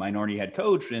a minority head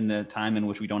coach in the time in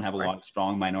which we don't have a lot of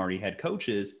strong minority head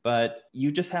coaches. But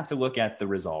you just have to look at the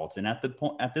results. And at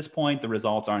this point, the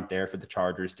results aren't there for the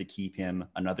Chargers to keep him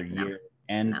another year.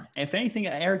 And if anything,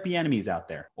 Eric Bieniemy's out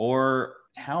there, or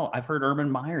hell, I've heard Urban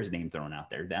Meyer's name thrown out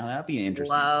there. That'd be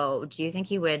interesting. Whoa. Do you think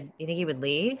he would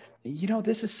leave?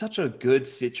 This is such a good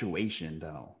situation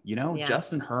though.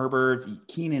 Justin Herbert,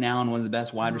 Keenan Allen, one of the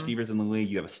best wide receivers in the league.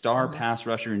 You have a star pass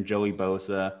rusher in Joey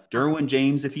Bosa, Derwin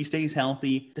James, if he stays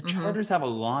healthy. The Chargers have a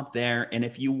lot there. And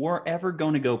if you were ever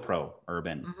going to go pro,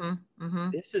 Urban,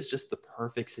 this is just the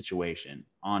perfect situation,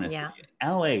 honestly.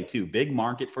 LA too, big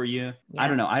market for you. I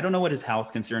don't know what his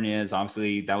health concern is.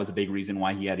 Obviously, that was a big reason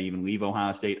why he had to even leave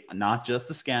Ohio State. Not just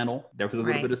the scandal. There was a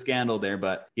little bit of scandal there,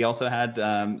 but he also had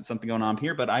something going on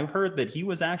here. But I heard that he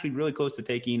was actually really close to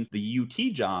taking the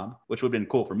UT job, which would have been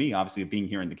cool for me, obviously, being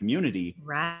here in the community.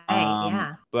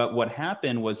 Right. But what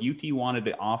happened was UT wanted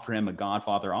to offer him a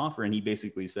Godfather offer, and he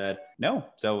basically said no.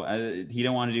 So he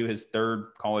didn't want to do his third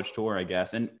college tour, I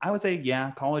guess. And I would say,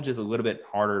 college is a little bit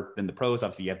harder than the pros.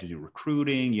 Obviously, you have to do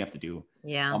recruiting. You have to do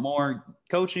more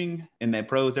coaching. In the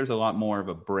pros, there's a lot more of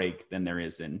a break than there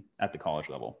is at the college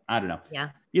level. I don't know.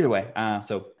 Either way.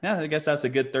 I guess that's a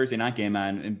good Thursday night game.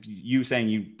 And you saying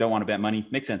you don't want to bet money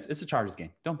makes sense. It's a Chargers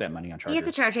game. Don't bet money on Chargers. It's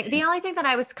a Chargers. The only thing that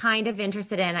I was kind of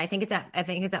interested in, I think it's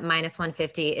at minus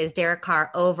 150, is Derek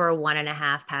Carr over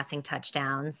 1.5 passing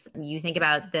touchdowns. You think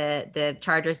about the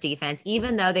Chargers defense,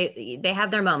 even though they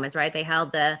have their moments, right? They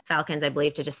held the Falcons, I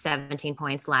believe, to just 17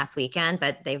 points last weekend,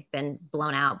 but they've been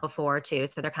blown out before too.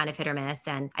 So they're kind of hit or miss.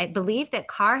 And I believe that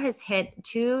Carr has hit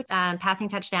 2 passing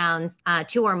touchdowns,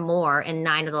 2 or more in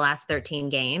 9 of the last 13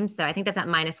 games. So I think that's at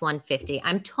minus 150.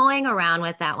 I'm toying around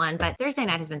with that one, but Thursday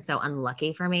night has been so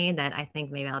unlucky for me that I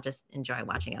think maybe I'll just enjoy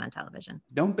watching it on television.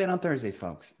 Don't bet on Thursday,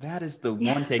 folks. That is the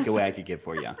one takeaway I could give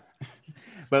for you.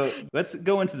 But let's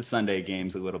go into the Sunday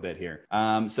games a little bit here.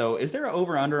 So is there an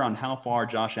over-under on how far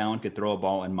Josh Allen could throw a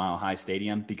ball in Mile High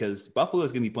Stadium? Because Buffalo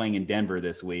is going to be playing in Denver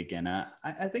this week, and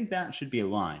I think that should be a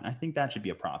line. I think that should be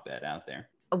a prop bet out there.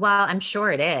 Well, I'm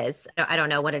sure it is. I don't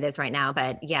know what it is right now,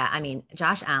 but yeah, I mean,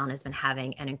 Josh Allen has been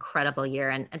having an incredible year,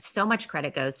 and so much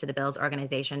credit goes to the Bills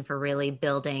organization for really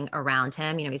building around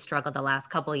him. He struggled the last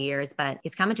couple of years, but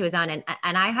he's coming to his own. And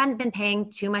I hadn't been paying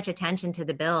too much attention to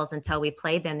the Bills until we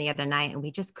played them the other night, and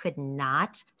we just could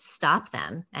not stop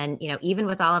them. And, even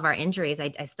with all of our injuries,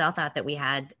 I still thought that we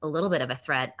had a little bit of a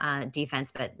threat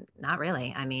defense, but not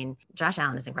really. I mean, Josh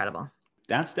Allen is incredible.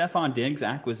 That Stephon Diggs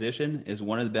acquisition is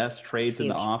one of the best trades in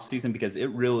the offseason because it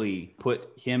really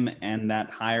put him in that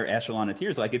higher echelon of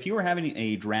tiers. Like if you were having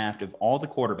a draft of all the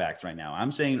quarterbacks right now,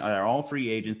 I'm saying they're all free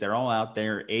agents. They're all out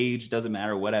there. Age doesn't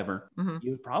matter, whatever.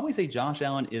 You would probably say Josh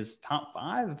Allen is top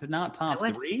 5, if not top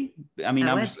 3. I mean,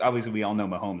 obviously we all know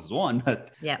Mahomes is 1,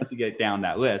 but once you get down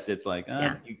that list, it's like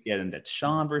you get into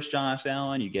Sean versus Josh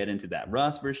Allen. You get into that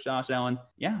Russ versus Josh Allen.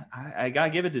 Yeah, I got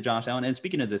to give it to Josh Allen. And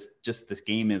speaking of this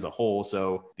game as a whole, so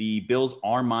the Bills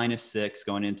are -6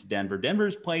 going into Denver.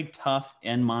 Denver's played tough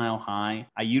in Mile High.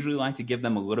 I usually like to give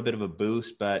them a little bit of a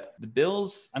boost, but the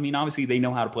Bills, I mean, obviously they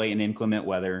know how to play in inclement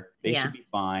weather. They should be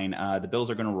fine. The Bills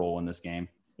are going to roll in this game.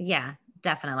 Yeah,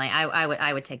 definitely.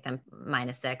 I would take them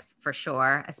 -6 for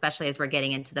sure, especially as we're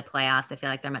getting into the playoffs. I feel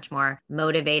like they're much more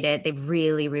motivated. They've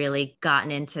really, really gotten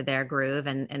into their groove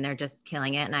and they're just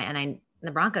killing it. And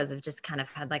the Broncos have just kind of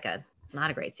had like not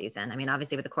a great season. I mean,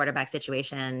 obviously with the quarterback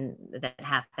situation that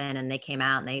happened and they came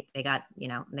out and they got,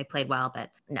 they played well,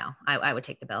 but no, I would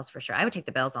take the Bills for sure. I would take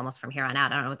the Bills almost from here on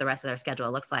out. I don't know what the rest of their schedule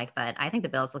looks like, but I think the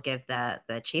Bills will give the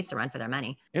Chiefs a run for their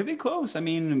money. It'd be close. I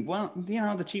mean, well,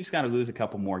 the Chiefs got to lose a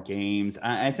couple more games.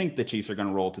 I think the Chiefs are going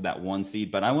to roll to that 1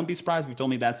 seed, but I wouldn't be surprised if you told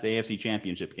me that's the AFC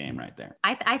Championship game right there.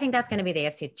 I think that's going to be the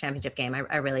AFC Championship game.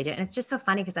 I really do. And it's just so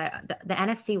funny because the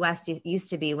NFC West used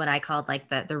to be what I called like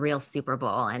the real Super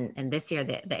Bowl. And this year,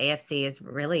 the AFC has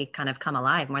really kind of come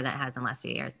alive more than it has in the last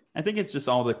few years. I think it's just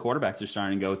all the quarterbacks are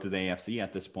starting to go to the AFC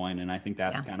at this point, and I think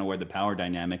that's kind of where the power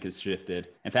dynamic has shifted.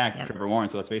 In fact, Trevor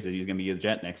Lawrence, let's face it, he's going to be a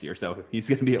Jet next year, so he's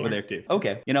going to be over there too.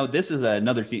 Okay, this is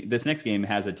another team. This next game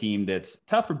has a team that's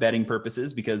tough for betting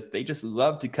purposes because they just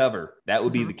love to cover. That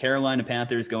would be the Carolina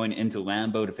Panthers going into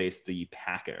Lambeau to face the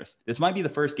Packers. This might be the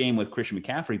first game with Christian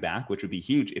McCaffrey back, which would be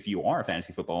huge if you are a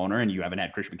fantasy football owner and you haven't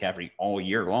had Christian McCaffrey all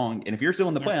year long. And if you're still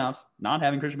in the playoffs, not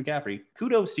having Christian McCaffrey,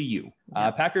 kudos to you.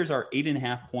 Packers are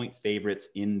 8.5-point favorites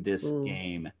in this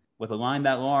game. with a line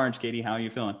that large, Katie, how are you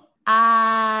feeling?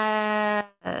 I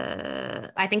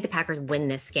think the Packers win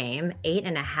this game,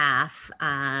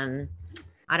 8.5.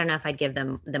 I don't know if I'd give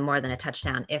them more than a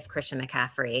touchdown if Christian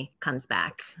McCaffrey comes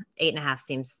back.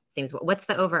 8.5 seems. What's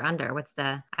the over under?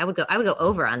 I would go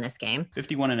over on this game.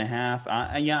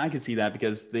 51.5. Yeah, I could see that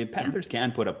because the Panthers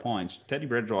can put up points. Teddy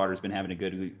Bridgewater's been having a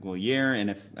good year, and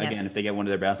if they get one of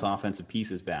their best offensive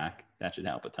pieces back, that should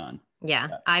help a ton. Yeah,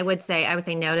 I would say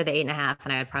no to the 8.5,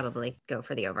 and I would probably go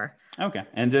for the over. Okay,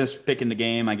 and just picking the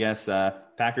game, I guess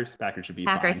Packers should be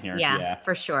fine here. Yeah,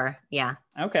 for sure. Yeah.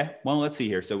 Okay, well, let's see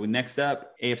here. So next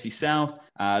up, AFC South,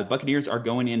 Buccaneers are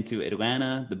going into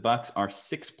Atlanta. The Bucs are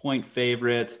 6-point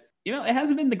favorites. You know, it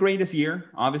hasn't been the greatest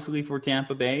year, obviously, for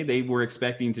Tampa Bay. They were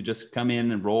expecting to just come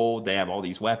in and roll. They have all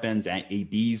these weapons,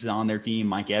 AB's on their team,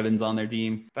 Mike Evans on their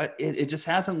team, but it just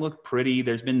hasn't looked pretty.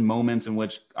 There's been moments in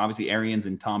which obviously Arians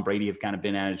and Tom Brady have kind of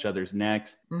been at each other's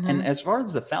necks. Mm-hmm. And as far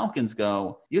as the Falcons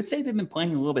go, you'd say they've been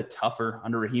playing a little bit tougher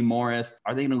under Raheem Morris.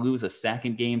 Are they going to lose a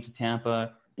second game to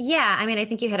Tampa? Yeah, I mean, I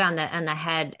think you hit on the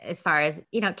head as far as,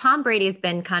 Tom Brady's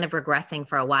been kind of regressing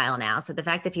for a while now. So the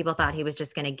fact that people thought he was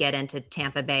just going to get into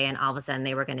Tampa Bay and all of a sudden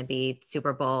they were going to be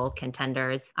Super Bowl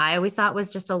contenders, I always thought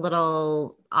was just a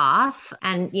little off.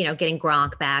 And, getting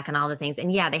Gronk back and all the things.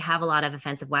 And yeah, they have a lot of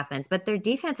offensive weapons, but their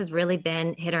defense has really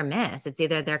been hit or miss. It's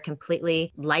either they're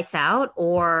completely lights out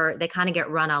or they kind of get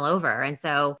run all over. And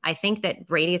so I think that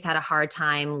Brady's had a hard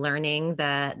time learning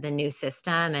the new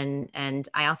system. And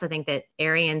I also think that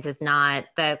Arians is not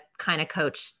the kind of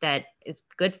coach that is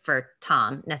good for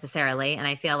Tom necessarily. And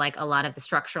I feel like a lot of the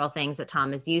structural things that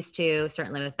Tom is used to,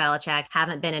 certainly with Belichick,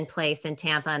 haven't been in place in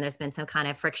Tampa. And there's been some kind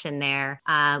of friction there.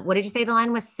 What did you say the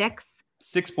line was? 6?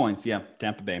 6 points. Yeah.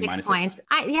 Tampa Bay minus 6 points.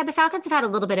 The Falcons have had a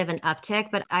little bit of an uptick,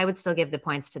 but I would still give the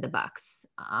points to the Bucs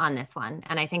on this one.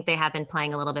 And I think they have been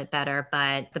playing a little bit better,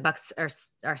 but the Bucs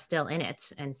are still in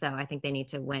it. And so I think they need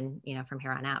to win, from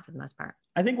here on out for the most part.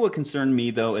 I think what concerned me,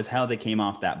 though, is how they came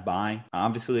off that bye.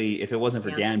 Obviously, if it wasn't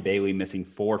for Dan Bailey missing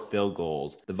 4 field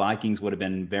goals, the Vikings would have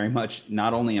been very much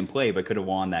not only in play, but could have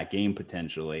won that game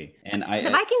potentially. And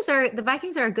the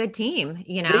Vikings are a good team,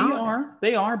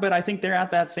 They are, but I think they're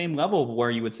at that same level where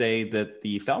you would say that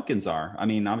the Falcons are. I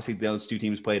mean, obviously, those two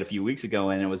teams played a few weeks ago,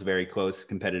 and it was a very close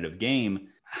competitive game.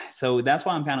 So that's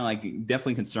why I'm kind of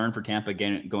definitely concerned for Tampa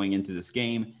going into this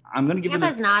game. I'm going to give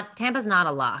Tampa's not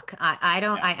a lock.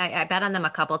 I bet on them a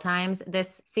couple times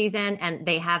this season, and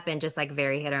they have been just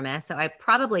very hit or miss. So I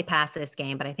probably pass this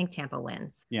game, but I think Tampa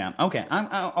wins. Yeah. Okay.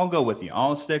 I'll go with you.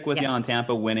 I'll stick with you on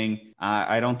Tampa winning.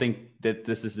 I don't think that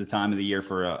this is the time of the year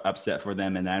for an upset for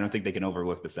them, and I don't think they can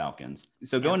overlook the Falcons.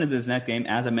 So going into this next game,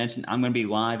 as I mentioned, I'm going to be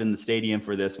live in the stadium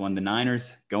for this one. The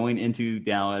Niners going into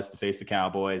Dallas to face the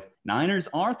Cowboys. Niners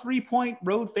are 3-point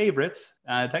road favorites.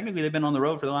 Technically, they've been on the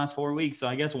road for the last 4 weeks, so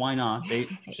I guess why not? They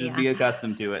should be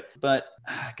accustomed to it. But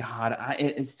God,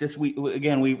 it's just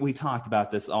we talked about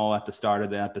this all at the start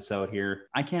of the episode here.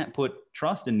 I can't put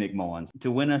trust in Nick Mullins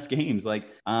to win us games.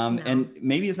 And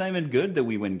maybe it's not even good that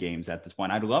we win games at this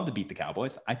point. I'd love to beat the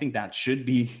Cowboys. I think that should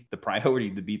be the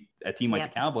priority, to beat a team like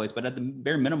the Cowboys. But at the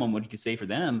bare minimum, what you could say for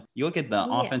them, you look at the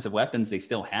offensive weapons they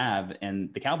still have,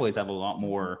 and the Cowboys have a lot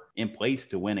more in place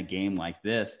to win a game like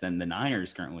this than the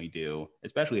Niners currently do,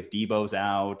 especially if Debo's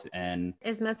out. And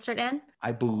is Mostert in?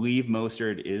 I believe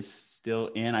Mostert is still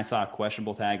in. I saw a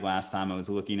questionable tag last time I was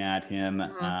looking at him.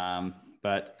 Mm-hmm.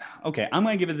 But okay, I'm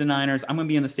going to give it the Niners. I'm going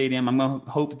to be in the stadium. I'm going to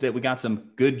hope that we got some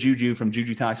good juju from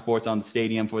Juju Talk Sports on the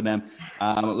stadium for them.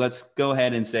 Let's go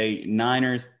ahead and say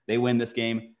Niners. They win this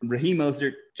game. Raheem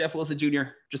Mostert, Jeff Wilson Jr.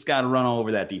 just got to run all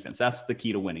over that defense. That's the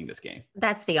key to winning this game.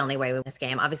 That's the only way we win this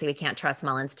game. Obviously, we can't trust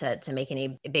Mullins to make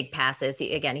any big passes.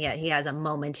 He has a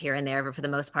moment here and there, but for the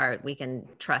most part, we can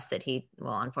trust that he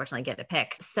will unfortunately get a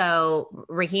pick. So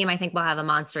Raheem, I think, will have a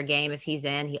monster game if he's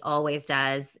in. He always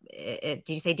does. Did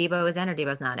you say Debo is in or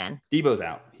Debo's not in? Debo's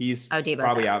out. He's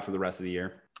probably out for the rest of the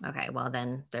year. Okay, well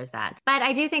then there's that. But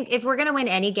I do think if we're going to win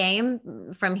any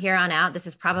game from here on out, this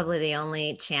is probably the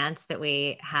only chance that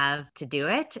we have to do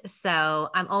it. So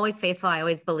I'm always faithful. I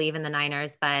always believe in the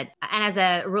Niners. And as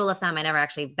a rule of thumb, I never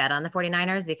actually bet on the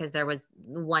 49ers because there was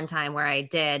one time where I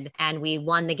did and we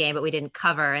won the game, but we didn't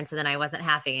cover. And so then I wasn't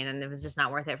happy and it was just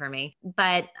not worth it for me.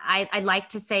 But I'd like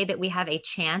to say that we have a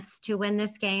chance to win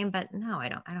this game. But no, I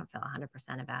don't feel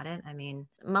 100% about it. I mean,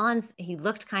 Mullins, he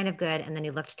looked kind of good and then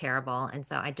he looked terrible. And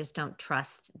so I just don't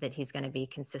trust that he's going to be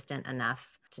consistent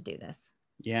enough to do this.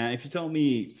 Yeah, if you told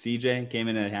me CJ came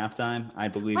in at halftime, I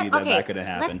believe that could have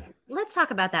happened. Let's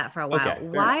talk about that for a while. Okay,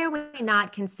 Why are we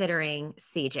not considering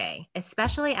CJ,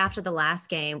 especially after the last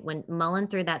game when Mullen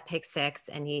threw that pick six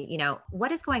and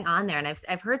what is going on there? And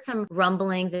I've heard some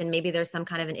rumblings and maybe there's some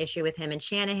kind of an issue with him and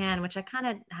Shanahan, which I kind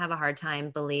of have a hard time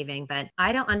believing, but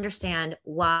I don't understand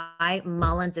why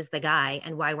Mullins is the guy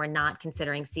and why we're not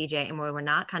considering CJ and why we're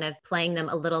not kind of playing them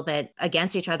a little bit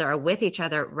against each other or with each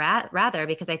other rather,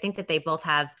 because I think that they both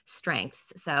have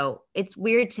strengths. So it's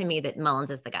weird to me that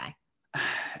Mullins is the guy.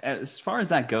 As far as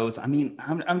that goes, I mean,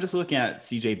 I'm just looking at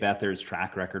CJ Beathard's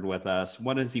track record with us.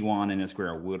 What has he won in his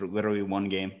career? Literally one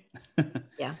game.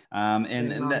 Yeah. And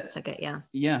Mullins took it. Yeah.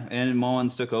 Yeah. And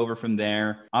Mullins took over from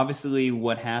there. Obviously,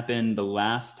 what happened the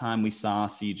last time we saw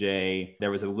CJ,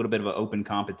 there was a little bit of an open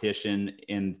competition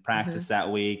in practice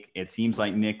that week. It seems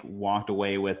like Nick walked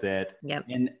away with it. Yep.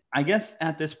 And I guess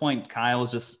at this point,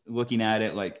 Kyle's just looking at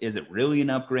it like, is it really an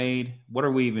upgrade? What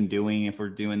are we even doing if we're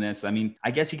doing this? I mean,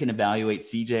 I guess you can evaluate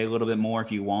CJ a little bit more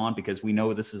if you want, because we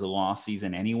know this is a lost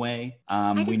season anyway.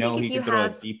 We know he can throw a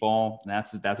deep ball.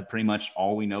 That's pretty much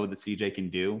all we know that CJ can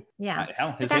do. Yeah.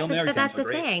 His but that's the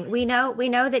thing. We know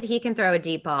that he can throw a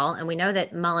deep ball, and we know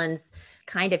that Mullins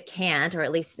kind of can't, or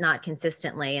at least not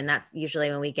consistently. And that's usually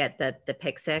when we get the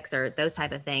pick six or those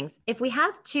type of things. If we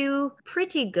have two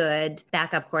pretty good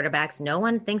backup quarterbacks, no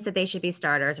one thinks that they should be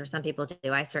starters, or some people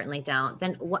do. I certainly don't.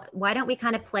 Then why don't we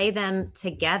kind of play them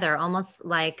together, almost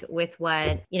like with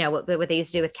what they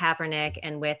used to do with Kaepernick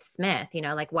and with Smith?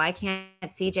 Like, why can't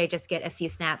CJ just get a few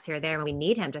snaps here or there when we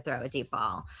need him to throw a deep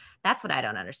ball? That's what I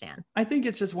don't understand. I think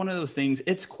it's just one of those things.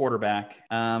 It's quarterback.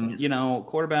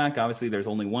 Quarterback, obviously there's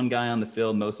only one guy on the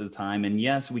field most of the time. And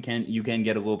yes, you can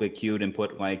get a little bit cute and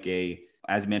put like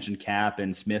as you mentioned, Cap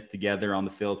and Smith together on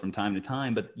the field from time to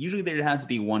time. But usually there has to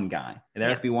be one guy. There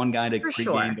has to be one guy to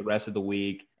pregame the rest of the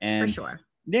week. And for sure.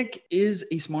 Nick is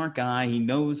a smart guy. He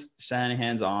knows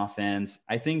Shanahan's offense.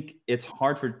 I think it's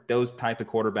hard for those type of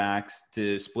quarterbacks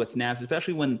to split snaps,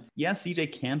 especially when,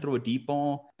 CJ can throw a deep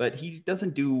ball, but he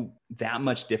doesn't do that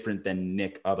much different than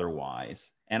Nick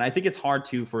otherwise. And I think it's hard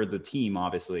too for the team,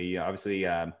 obviously,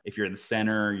 if you're the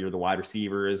center, you're the wide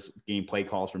receivers, getting play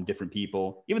calls from different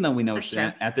people, even though we know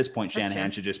at this point,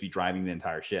 Shanahan should just be driving the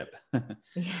entire ship.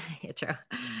 Yeah,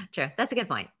 true. That's a good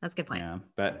point. Yeah,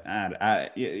 but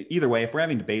either way, if we're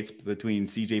having debates between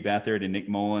CJ Beathard and Nick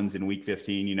Mullins in week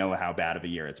 15, you know how bad of a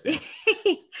year it's been.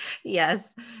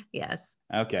 Yes.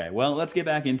 Okay, well, let's get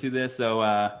back into this.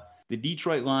 So, the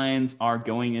Detroit Lions are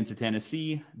going into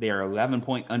Tennessee. They are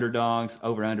 11-point underdogs,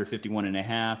 over under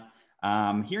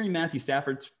 51.5. Hearing Matthew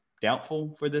Stafford's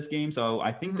doubtful for this game, so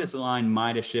I think this line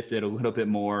might have shifted a little bit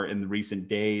more in the recent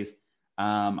days.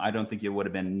 I don't think it would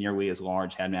have been nearly as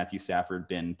large had Matthew Stafford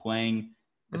been playing,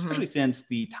 especially since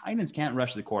the Titans can't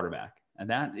rush the quarterback. And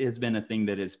that has been a thing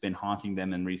that has been haunting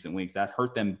them in recent weeks. That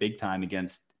hurt them big time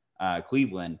against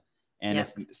Cleveland. And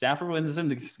if Stafford wins in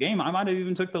this game, I might have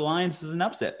even took the Lions as an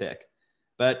upset pick.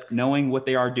 But knowing what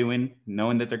they are doing,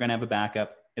 knowing that they're going to have a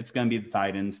backup, it's going to be the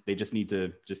Titans. They just need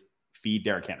to feed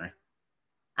Derrick Henry.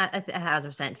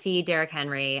 1,000% feed Derrick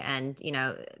Henry. And,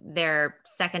 their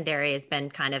secondary has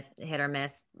been kind of hit or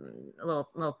miss, a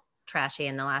little trashy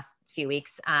in the last few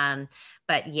weeks.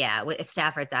 But yeah, if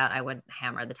Stafford's out, I would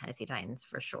hammer the Tennessee Titans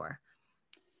for sure.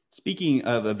 Speaking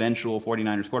of eventual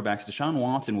 49ers quarterbacks, Deshaun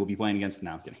Watson will be playing against,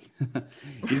 no, I'm kidding.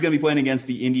 He's going to be playing against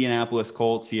the Indianapolis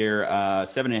Colts here,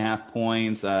 7.5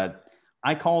 points.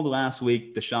 I called last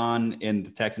week Deshaun and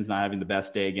the Texans not having the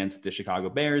best day against the Chicago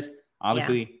Bears.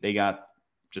 Obviously, they got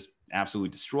just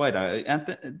absolutely destroyed.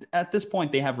 At this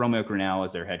point, they have Romeo Crennel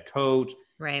as their head coach.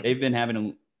 Right. They've been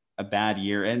having a bad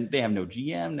year, and they have no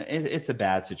GM. It's a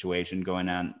bad situation going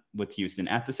on with Houston.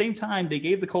 At the same time, they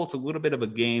gave the Colts a little bit of a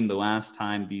game the last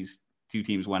time these two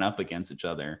teams went up against each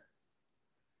other.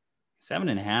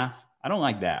 7.5. I don't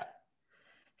like that.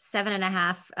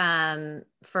 7.5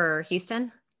 for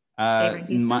Houston.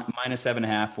 Minus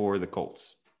 7.5 for the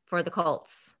Colts. For the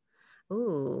Colts.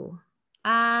 Ooh.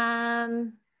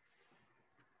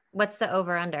 What's the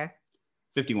over under?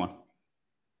 51.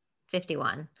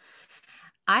 51.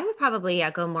 I would probably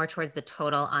go more towards the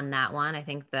total on that one. I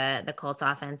think the Colts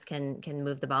offense can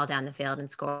move the ball down the field and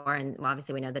score. And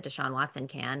obviously we know that Deshaun Watson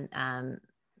can.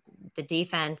 The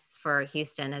defense for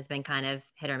Houston has been kind of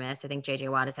hit or miss. I think J.J.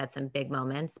 Watt has had some big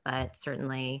moments, but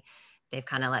certainly they've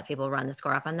kind of let people run the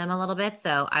score up on them a little bit.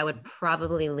 So I would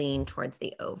probably lean towards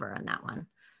the over on that one.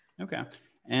 Okay.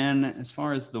 And as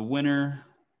far as the winner,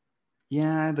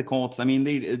 Yeah, the Colts. I mean,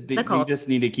 they just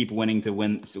need to keep winning to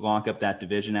lock up that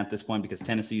division at this point because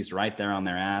Tennessee's right there on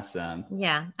their ass.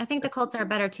 Yeah, I think the Colts are a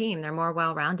better team. They're more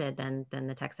well-rounded than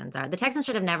the Texans are. The Texans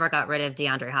should have never got rid of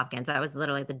DeAndre Hopkins. That was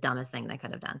literally the dumbest thing they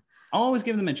could have done. I'll always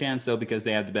give them a chance, though, because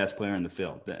they have the best player in the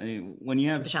field. When you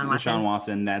have Deshaun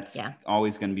Watson, that's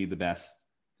always going to be the best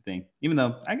thing. Even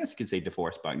though I guess you could say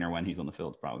DeForest Buckner when he's on the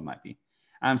field probably might be.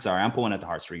 I'm sorry, I'm pulling at the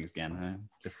heartstrings again.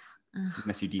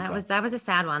 Miss you, that was a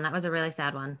sad one. That was a really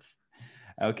sad one.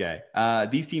 Okay.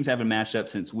 These teams haven't matched up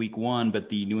since week 1, but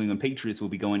the New England Patriots will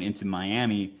be going into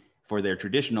Miami for their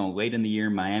traditional late in the year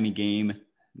Miami game.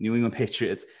 New England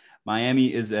Patriots.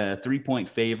 Miami is a 3-point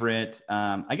favorite.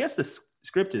 I guess the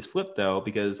script is flipped though,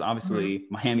 because obviously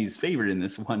Miami's favored in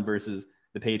this one versus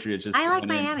the Patriots. I like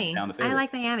Miami.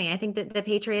 I think that the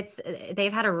Patriots,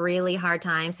 they've had a really hard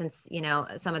time since,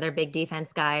 some of their big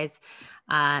defense guys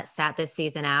sat this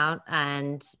season out,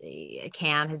 and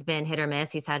Cam has been hit or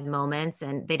miss. He's had moments,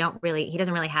 and he doesn't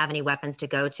really have any weapons to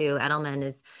go to. Edelman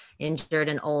is injured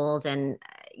and old, and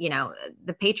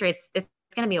the Patriots, it's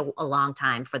going to be a long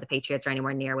time for the Patriots are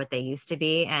anywhere near what they used to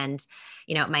be. And,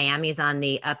 Miami's on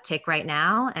the uptick right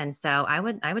now. And so I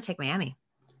would take Miami.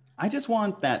 I just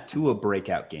want that Tua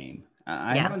breakout game.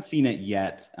 I haven't seen it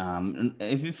yet.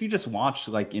 If you just watch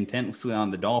intensely on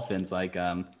the Dolphins,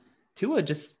 Tua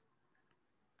just,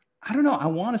 I don't know. I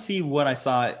want to see what I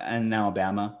saw in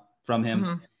Alabama from him.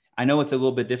 Mm-hmm. I know it's a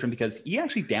little bit different because he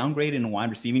actually downgraded in a wide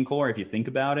receiving core. If you think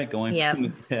about it, going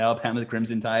from the Alabama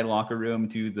Crimson Tide locker room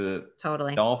to the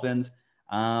Dolphins.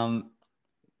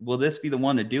 Will this be the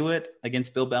one to do it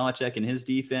against Bill Belichick and his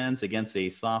defense against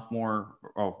a sophomore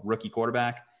or rookie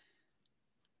quarterback?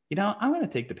 I'm going to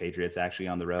take the Patriots actually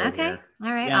on the road. Okay. Here.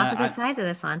 All right. Yeah, opposite sides of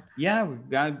this one. Yeah. We've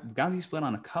got to be split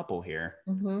on a couple here.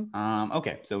 Mm-hmm.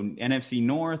 Okay. So NFC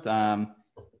North,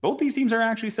 both these teams are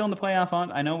actually still in the playoff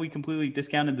hunt. I know we completely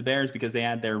discounted the Bears because they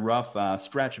had their rough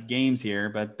stretch of games here,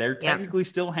 but they're technically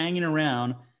still hanging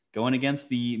around going against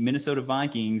the Minnesota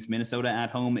Vikings. Minnesota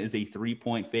at home is a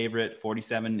 3-point favorite.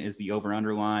 47 is the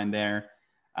over-under line there.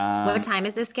 What time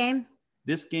is this game?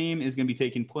 This game is going to be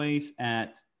taking place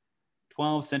at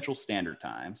 12 Central Standard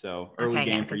Time. So early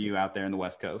game for you out there in the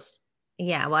West Coast.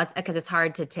 Yeah, well, it's because it's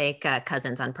hard to take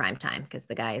Cousins on prime time because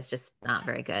the guy is just not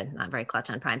very good, not very clutch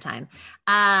on prime time.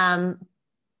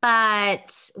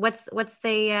 But what's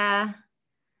the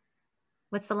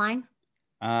line?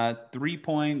 3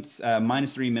 points,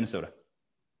 -3 Minnesota.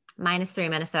 -3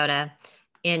 Minnesota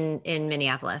in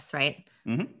Minneapolis, right?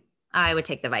 Mm-hmm. I would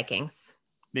take the Vikings.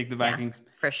 Take the Vikings.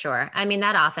 Yeah, for sure. I mean,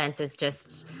 that offense is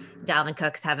just Dalvin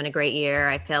Cook's having a great year.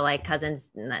 I feel like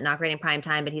Cousins not great in prime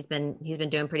time, but he's been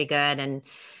doing pretty good. And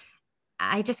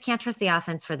I just can't trust the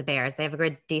offense for the Bears. They have a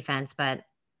good defense, but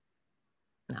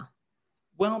no.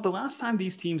 Well, the last time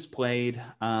these teams played,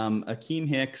 Akeem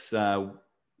Hicks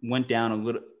went down a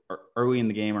little early in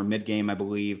the game or mid game, I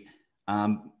believe.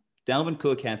 Dalvin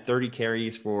Cook had 30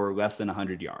 carries for less than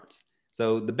 100 yards.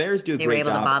 So the Bears do a great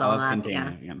job of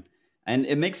containing him. And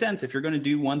it makes sense if you're going to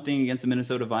do one thing against the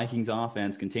Minnesota Vikings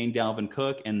offense, contain Dalvin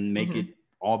Cook and make it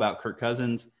all about Kirk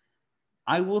Cousins.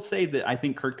 I will say that I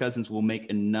think Kirk Cousins will make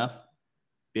enough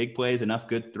big plays, enough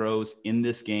good throws in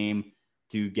this game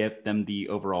to get them the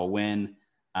overall win.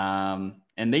 And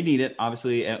they need it.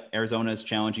 Obviously, Arizona is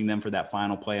challenging them for that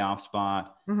final playoff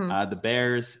spot. The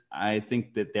Bears, I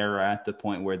think that they're at the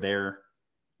point where they're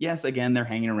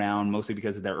hanging around mostly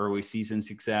because of their early season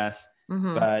success.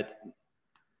 But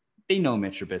they know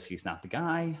Mitch Trubisky's not the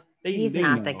guy. He's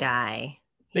not the guy.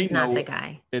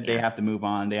 They have to move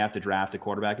on. They have to draft a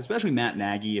quarterback, especially Matt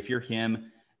Nagy. If you're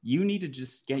him, you need to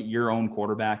just get your own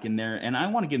quarterback in there. And I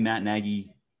want to give Matt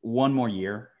Nagy one more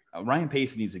year. Ryan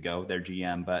Pace needs to go, their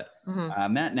GM. But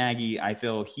Matt Nagy, I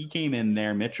feel he came in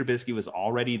there. Mitch Trubisky was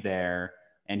already there,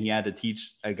 and he had to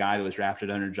teach a guy that was drafted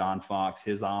under John Fox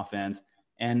his offense.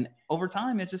 And over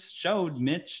time, it just showed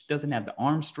Mitch doesn't have the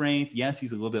arm strength. Yes,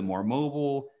 he's a little bit more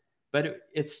mobile, but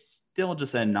it's still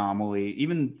just an anomaly,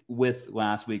 even with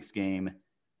last week's game,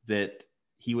 that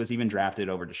he was even drafted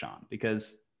over Deshaun,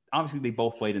 because obviously they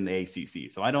both played in the ACC.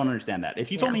 So I don't understand that.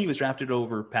 If you told me he was drafted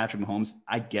over Patrick Mahomes,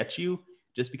 I get you,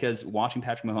 just because watching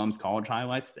Patrick Mahomes college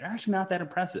highlights, they're actually not that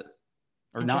impressive,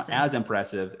 or not as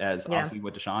impressive as obviously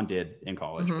what Deshaun did in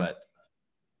college. But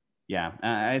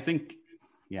I think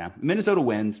Minnesota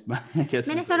wins. I guess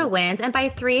Minnesota wins, and by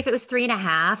 3. If it was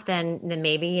 3.5, then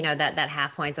maybe that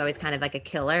half point's always kind of like a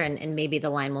killer, and maybe the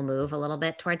line will move a little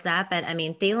bit towards that. But I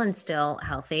mean, Thielen's still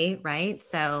healthy, right?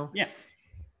 So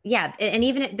and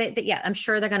even I'm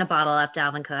sure they're going to bottle up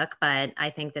Dalvin Cook, but I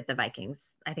think the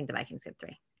Vikings get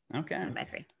 3. Okay, by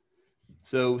 3.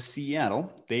 So Seattle,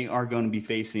 they are going to be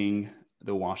facing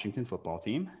the Washington football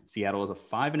team. Seattle is a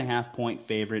 5.5-point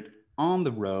favorite on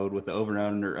the road with the over and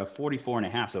under of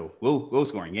 44.5. So low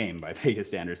scoring game by Vegas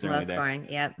standards. Low scoring.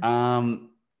 Yep.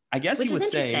 I guess Which you would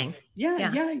is say, interesting.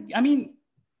 yeah. I mean,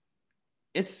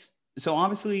 it's so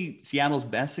obviously Seattle's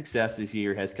best success this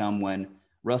year has come when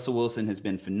Russell Wilson has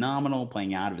been phenomenal,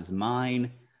 playing out of his mind.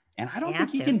 And I don't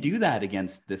think he can do that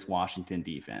against this Washington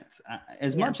defense.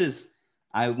 As much as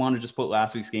I want to just put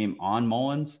last week's game on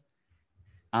Mullins,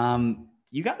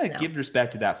 you got to give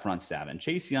respect to that front seven.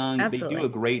 Chase Young, they do a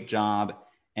great job.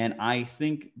 And I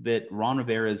think that Ron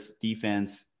Rivera's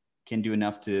defense can do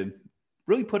enough to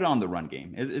really put it on the run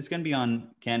game. It's going to be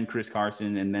on Chris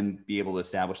Carson, and then be able to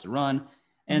establish the run.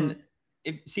 And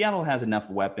if Seattle has enough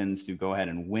weapons to go ahead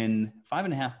and win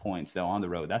 5.5 points, though, on the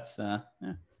road, that's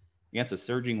against a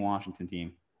surging Washington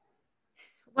team.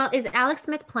 Well, is Alex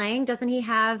Smith playing? Doesn't he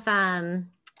have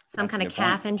some kind of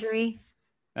calf injury?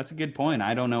 That's a good point.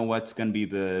 I don't know what's going to be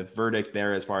the verdict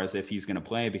there as far as if he's going to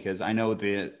play, because I know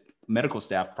the medical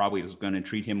staff probably is going to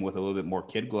treat him with a little bit more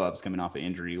kid gloves coming off an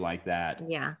injury like that.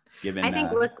 Yeah. Given, I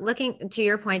think looking to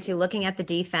your point too, looking at the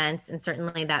defense and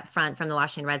certainly that front from the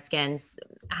Washington Redskins,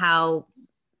 how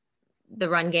the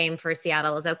run game for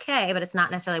Seattle is okay, but it's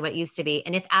not necessarily what it used to be.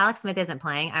 And if Alex Smith isn't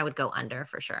playing, I would go under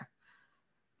for sure.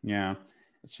 Yeah.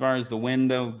 As far as the win,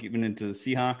 though, giving it to the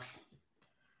Seahawks.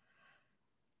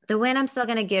 The win I'm still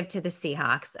going to give to the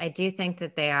Seahawks. I do think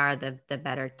that they are the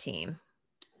better team.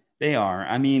 They are.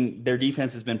 I mean, their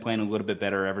defense has been playing a little bit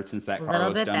better ever since that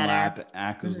Carlos Dunlap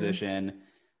acquisition.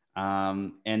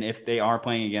 And if they are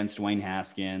playing against Dwayne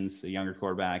Haskins, a younger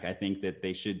quarterback, I think that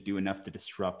they should do enough to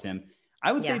disrupt him.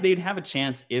 I would say they'd have a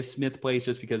chance if Smith plays,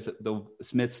 just because the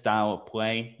Smith style of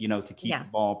play, to keep the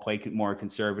ball, play more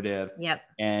conservative,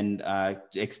 and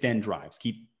extend drives,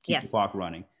 keep the clock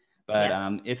running.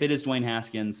 But if it is Dwayne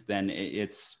Haskins, then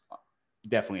it's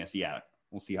definitely a Seattle.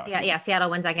 We'll see how. Seattle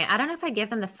wins that game. I don't know if I give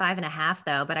them the 5.5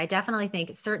 though, but I definitely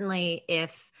think certainly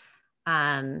if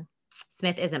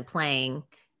Smith isn't playing,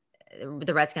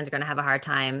 the Redskins are going to have a hard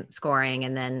time scoring.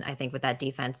 And then I think with that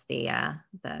defense, the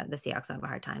Seahawks will have a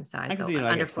hard time. So I can see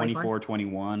like under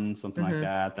 24-21, something like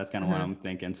that. That's kind of what I'm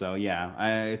thinking. So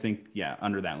I think,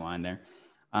 under that line there.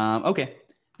 Okay.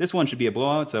 This one should be a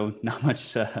blowout. So not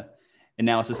much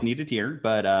analysis needed here,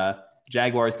 but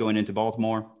Jaguars going into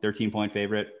Baltimore, 13-point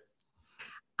favorite.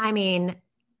 I mean,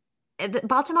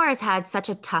 Baltimore has had such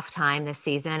a tough time this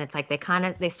season. It's like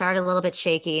they started a little bit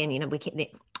shaky, and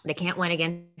they can't win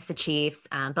against the Chiefs.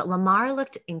 But Lamar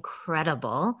looked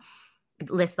incredible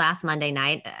this last Monday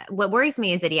night. What worries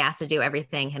me is that he has to do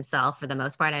everything himself for the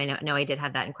most part. I know he did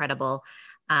have that incredible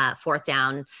fourth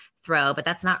down throw, but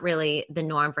that's not really the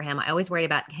norm for him. I always worried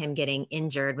about him getting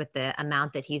injured with the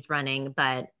amount that he's running.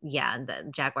 But the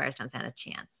Jaguars don't stand a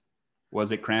chance.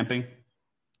 Was it cramping?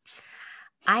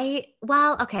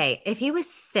 Okay. If he was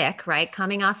sick, right,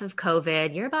 coming off of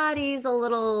COVID, your body's a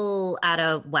little out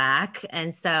of whack.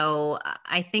 And so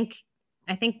I think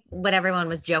what everyone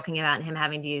was joking about him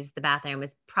having to use the bathroom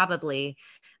is probably,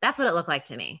 that's what it looked like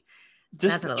to me.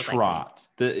 Just a trot.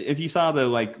 If you saw the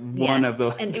one of the,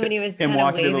 and when he was him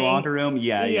walking waving to the locker room.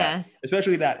 Yes.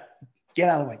 Especially that, get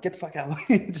out of the way, get the fuck out of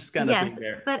the way. Just kind of thing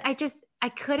there. But I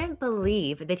couldn't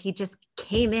believe that he just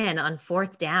came in on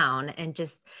fourth down and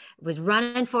just was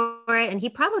running for it. And he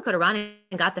probably could have run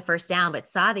and got the first down, but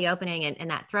saw the opening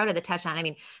and that throw to the touchdown. I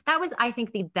mean, that was, I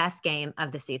think, the best game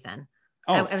of the season.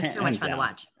 It was so much fun to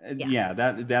watch.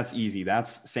 That's easy.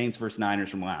 That's Saints versus Niners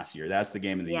from last year. That's the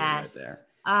game of the year right there.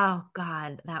 Oh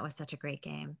God, that was such a great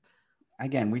game.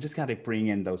 Again, we just got to bring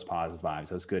in those positive vibes,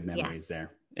 those good memories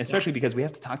there. Especially because we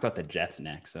have to talk about the Jets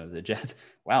next. So the Jets,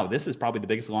 wow, this is probably the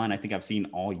biggest line I think I've seen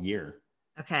all year.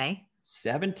 Okay.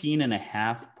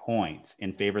 17.5 points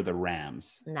in favor of the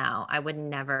Rams. No, I would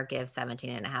never give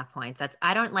 17.5 points.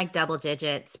 I don't like double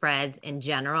digit spreads in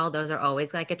general. Those are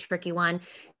always like a tricky one.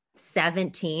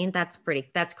 17, that's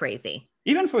crazy.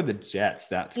 Even for the Jets,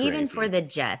 that's crazy. Even for the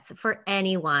Jets, for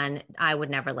anyone, I would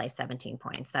never lay 17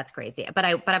 points. That's crazy.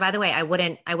 But by the way, I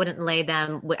wouldn't lay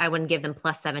them. I wouldn't give them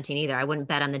plus 17 either. I wouldn't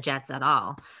bet on the Jets at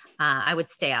all. I would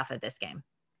stay off of this game.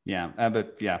 Yeah,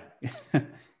 but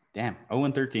damn,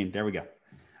 0-13. There we go.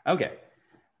 Okay.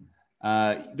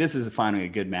 This is finally a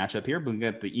good matchup here. But we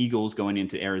got the Eagles going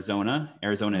into Arizona.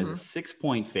 Arizona is a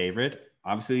 6-point favorite.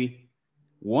 Obviously,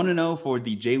 1-0 for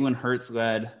the Jalen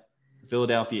Hurts-led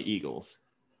Philadelphia Eagles.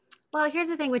 Well, here's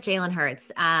the thing with Jalen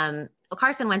Hurts.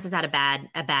 Carson Wentz has had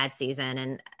a bad season,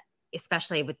 and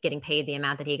especially with getting paid the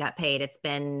amount that he got paid, it's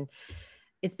been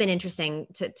it's been interesting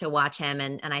to watch him.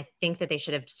 And I think that they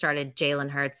should have started Jalen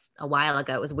Hurts a while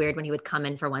ago. It was weird when he would come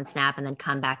in for one snap and then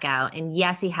come back out. And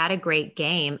yes, he had a great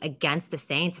game against the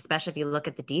Saints, especially if you look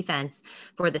at the defense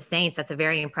for the Saints. That's a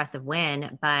very impressive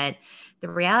win. But the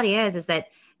reality is that,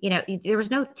 there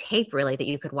was no tape really that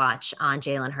you could watch on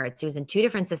Jalen Hurts. He was in 2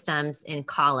 different systems in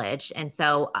college. And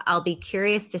so I'll be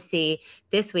curious to see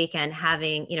this weekend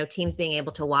having, teams being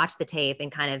able to watch the tape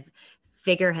and kind of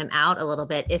figure him out a little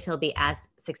bit if he'll be as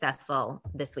successful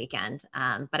this weekend.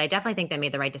 But I definitely think they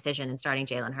made the right decision in starting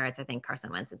Jalen Hurts. I think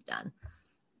Carson Wentz is done.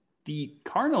 The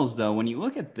Cardinals, though, when you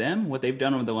look at them, what they've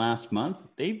done over the last month,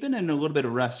 they've been in a little bit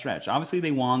of a rough stretch. Obviously,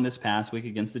 they won this past week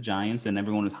against the Giants, and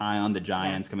everyone was high on the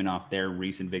Giants coming off their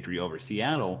recent victory over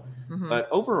Seattle. Mm-hmm. But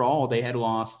overall, they had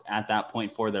lost at that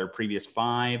point for their previous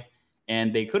 5,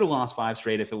 and they could have lost 5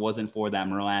 straight if it wasn't for that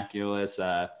miraculous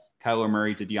Kyler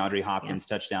Murray to DeAndre Hopkins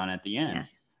touchdown at the end.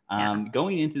 Yes.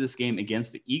 Going into this game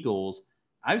against the Eagles,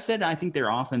 I've said I think their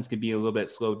offense could be a little bit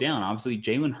slowed down. Obviously,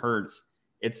 Jalen Hurts,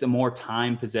 it's a more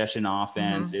time possession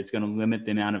offense. Mm-hmm. It's going to limit the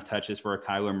amount of touches for a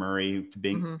Kyler Murray to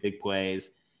big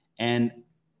plays. And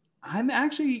I'm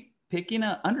actually picking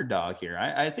an underdog here.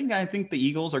 I think the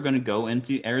Eagles are going to go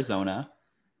into Arizona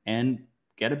and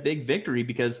get a big victory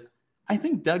because I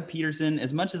think Doug Peterson,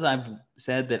 as much as I've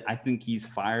said that I think he's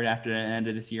fired after the end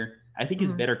of this year, I think he's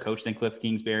a better coach than Cliff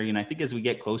Kingsbury. And I think as we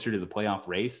get closer to the playoff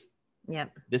race,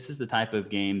 this is the type of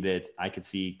game that I could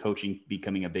see coaching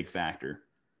becoming a big factor.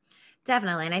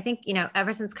 Definitely. And I think,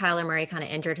 ever since Kyler Murray kind of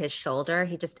injured his shoulder,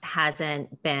 he just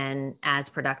hasn't been as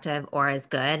productive or as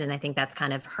good. And I think that's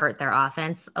kind of hurt their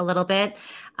offense a little bit.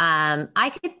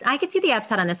 I could see the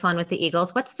upset on this one with the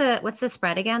Eagles. What's the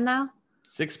spread again, though?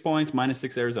 6 points,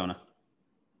 -6 Arizona.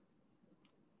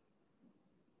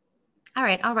 All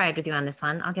right. I'll ride with you on this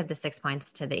one. I'll give the 6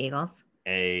 points to the Eagles.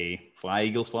 Hey, fly,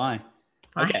 Eagles, fly.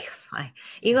 Eagles, fly.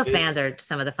 Eagles fans are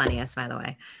some of the funniest, by the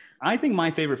way. I think my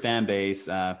favorite fan base,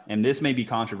 and this may be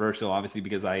controversial, obviously,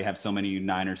 because I have so many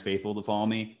Niners faithful to follow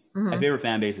me. Mm-hmm. My favorite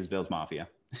fan base is Bills Mafia,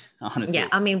 honestly. Yeah,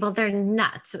 I mean, well, they're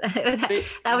nuts.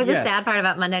 That was the sad part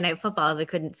about Monday Night Football is we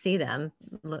couldn't see them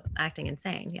acting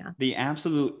insane. Yeah. The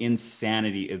absolute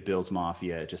insanity of Bills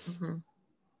Mafia, just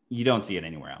you don't see it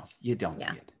anywhere else. You don't see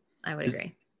it. I would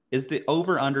agree. Is the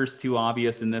over-unders too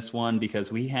obvious in this one?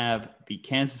 Because we have the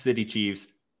Kansas City Chiefs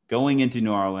going into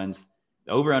New Orleans.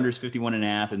 The over-under is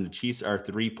 51.5, and the Chiefs are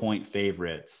 3-point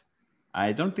favorites.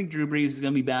 I don't think Drew Brees is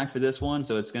going to be back for this one,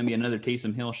 so it's going to be another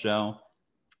Taysom Hill show.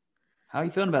 How are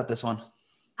you feeling about this one?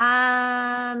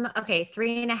 Okay,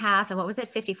 3.5, and what was it?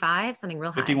 55? Something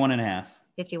real high. 51.5.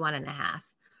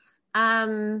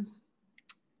 51.5.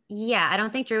 Yeah, I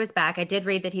don't think Drew is back. I did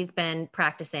read that he's been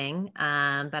practicing,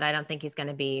 but I don't think he's going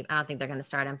to be. I don't think they're going to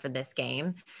start him for this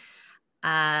game.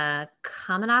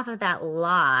 Coming off of that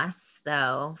loss,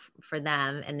 though, for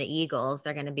them and the Eagles,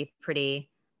 they're going to be pretty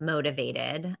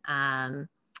motivated. I'm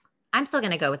still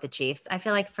going to go with the Chiefs. I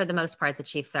feel like for the most part, the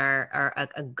Chiefs are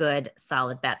a good,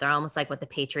 solid bet. They're almost like what the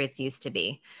Patriots used to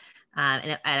be.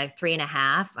 And at a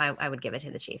 3.5, I would give it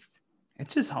to the Chiefs.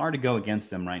 It's just hard to go against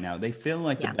them right now. They feel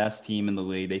like the best team in the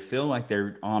league. They feel like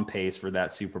they're on pace for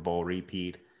that Super Bowl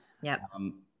repeat. Yep.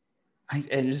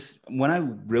 When I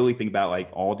really think about like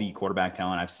all the quarterback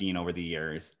talent I've seen over the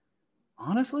years,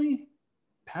 honestly,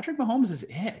 Patrick Mahomes is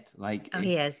it.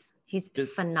 He is. He's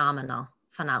just phenomenal.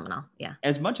 Yeah.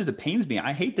 As much as it pains me,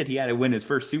 I hate that he had to win his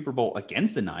first Super Bowl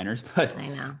against the Niners, but I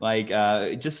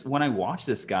know. Just when I watch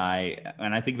this guy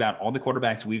and I think about all the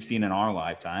quarterbacks we've seen in our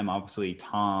lifetime, obviously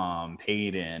Tom,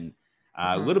 Peyton,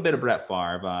 a little bit of Brett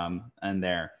Favre in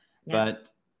there, but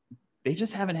they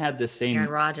just haven't had the same Aaron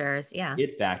Rodgers,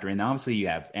 it factor. And obviously you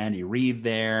have Andy Reid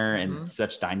there and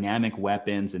such dynamic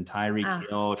weapons and Tyreek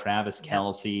Hill, Travis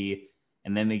Kelce,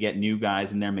 and then they get new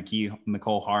guys in there,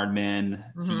 McCole Hardman,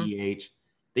 CEH.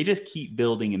 They just keep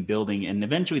building and building, and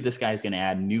eventually this guy's going to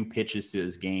add new pitches to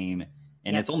his game,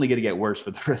 and it's only going to get worse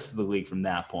for the rest of the league from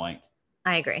that point.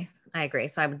 I agree.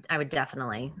 So I would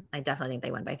definitely think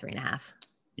they win by 3.5.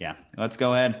 Yeah, let's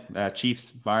go ahead.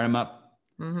 Chiefs, fire them up.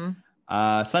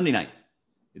 Sunday night,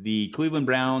 the Cleveland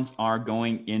Browns are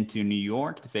going into New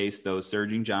York to face those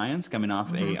surging Giants, coming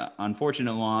off a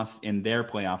unfortunate loss in their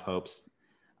playoff hopes.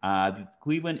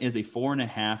 Cleveland is a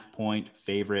 4.5-point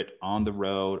favorite on the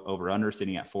road, over under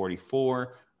sitting at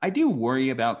 44. I do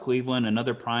worry about Cleveland,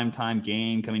 another primetime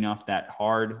game coming off that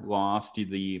hard loss to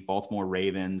the Baltimore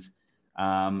Ravens.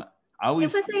 They've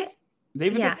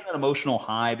been getting an emotional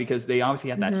high because they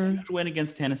obviously had that huge win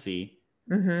against Tennessee.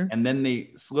 And then they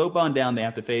slope on down. They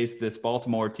have to face this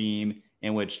Baltimore team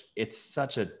in which it's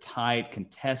such a tight,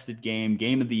 contested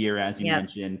game of the year, as you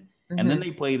mentioned. And then they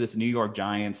play this New York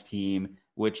Giants team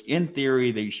which in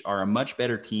theory they are a much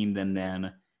better team than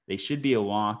them. They should be a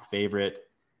lock favorite,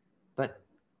 but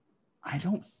I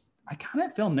kind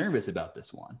of feel nervous about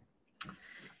this one.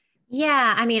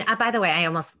 Yeah, I mean, by the way,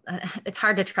 it's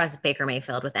hard to trust Baker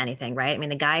Mayfield with anything, right? I mean,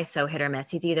 the guy is so hit or miss.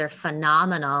 He's either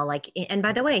phenomenal, and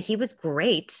by the way, he was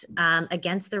great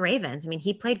against the Ravens. I mean,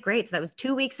 he played great. So that was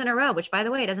 2 weeks in a row, which by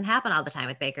the way, doesn't happen all the time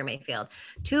with Baker Mayfield.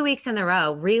 2 weeks in a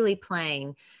row, really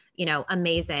playing,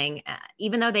 amazing.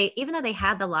 Even though they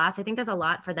had the loss, I think there's a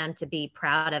lot for them to be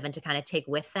proud of and to kind of take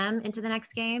with them into the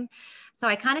next game. So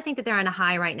I kind of think that they're on a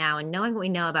high right now. And knowing what we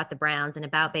know about the Browns and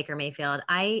about Baker Mayfield,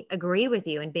 I agree with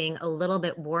you in being a little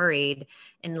bit worried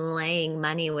in laying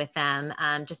money with them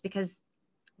just because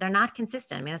they're not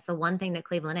consistent. I mean, that's the one thing that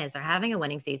Cleveland is. They're having a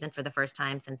winning season for the first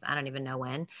time since I don't even know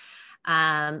when.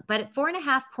 But at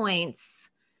 4.5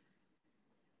 points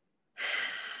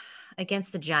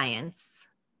against the Giants,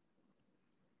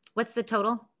 what's the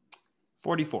total?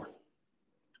 44.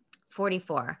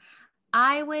 44.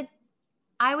 I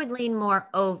would lean more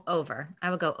over.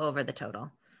 I would go over the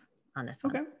total on this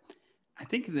one. Okay. I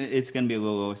think that it's going to be a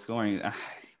little low scoring.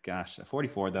 Gosh,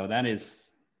 44 though. That is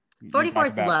 44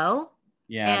 is low.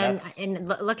 Yeah. And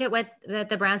look at what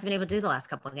the Browns have been able to do the last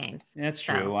couple of games. That's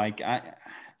true. Like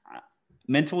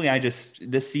mentally,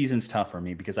 this season's tough for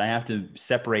me because I have to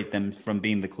separate them from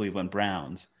being the Cleveland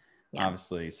Browns,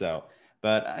 obviously. So,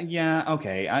 but yeah,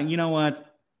 okay. You know what?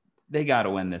 They got to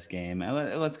win this game.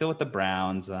 Let's go with the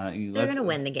Browns. They're going to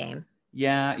win the game.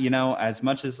 Yeah, as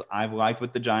much as I've liked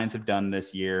what the Giants have done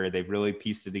this year, they've really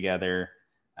pieced it together.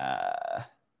 We'll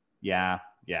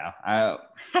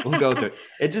go through it.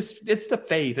 It's the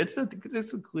faith. It's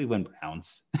the Cleveland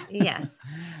Browns. Yes.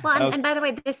 Well, and by the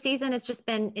way, this season has just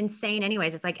been insane.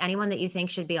 Anyways, it's like anyone that you think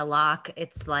should be a lock.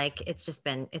 It's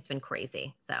been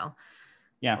crazy. So.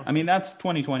 Yeah, I mean, that's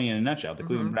 2020 in a nutshell. The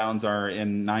Cleveland Browns are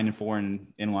in 9-4 and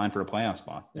in line for a playoff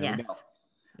spot. There we go.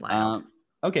 Wild.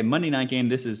 Okay, Monday night game.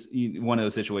 This is one of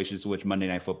those situations which Monday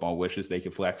Night Football wishes they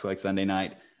could flex like Sunday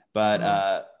night.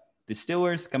 But the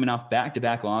Steelers coming off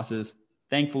back-to-back losses.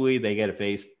 Thankfully, they get to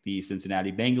face the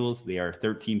Cincinnati Bengals. They are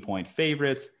 13-point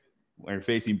favorites. We're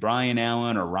facing Brian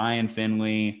Allen or Ryan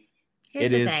Finley.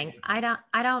 Here's the thing. I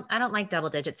don't like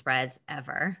double-digit spreads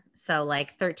ever. So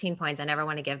like 13 points, I never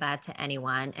want to give that to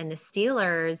anyone. And the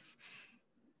Steelers,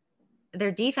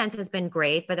 their defense has been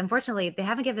great, but unfortunately they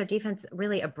haven't given their defense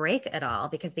really a break at all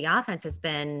because the offense has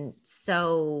been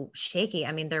so shaky.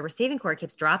 I mean, their receiving core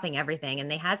keeps dropping everything, and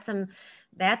they had some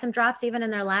drops even in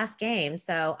their last game.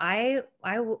 So I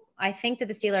think that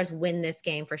the Steelers win this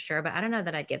game for sure, but I don't know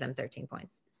that I'd give them 13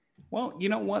 points. Well, you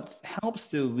know what helps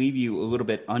to leave you a little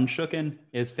bit unshooken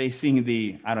is facing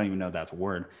I don't even know if that's a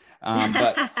word,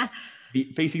 but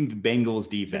facing the Bengals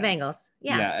defense. The Bengals,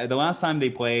 yeah. Yeah, the last time they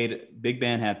played, Big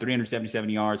Ben had 377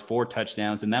 yards, 4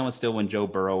 touchdowns, and that was still when Joe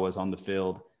Burrow was on the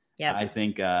field. Yeah, I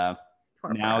think now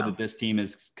that this team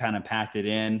has kind of packed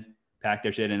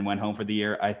their shit and went home for the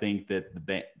year, I think that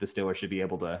the Steelers should be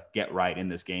able to get right in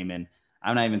this game, and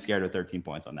I'm not even scared of 13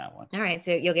 points on that one. All right.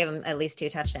 So you'll give them at least 2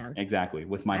 touchdowns. Exactly.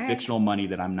 With my fictional money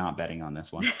that I'm not betting on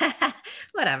this one.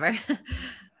 Whatever.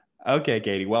 Okay,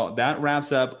 Katie. Well, that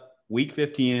wraps up week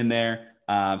 15 in there.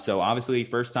 So obviously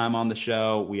first time on the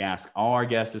show, we ask all our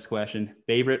guests this question: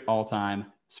 favorite all-time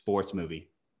sports movie?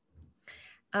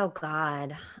 Oh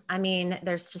God. I mean,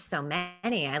 there's just so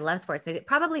many. I love sports movies.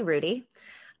 Probably Rudy.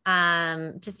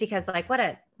 Just because like what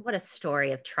a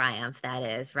story of triumph that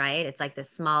is, right? It's like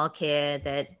this small kid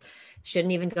that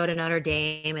shouldn't even go to Notre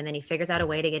Dame, and then he figures out a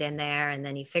way to get in there, and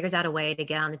then he figures out a way to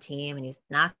get on the team, and he's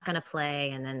not going to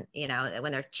play, and then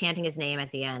when they're chanting his name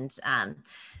at the end,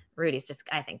 Rudy's just,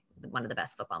 I think, one of the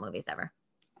best football movies ever.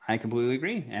 I completely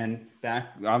agree. And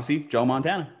fact, obviously Joe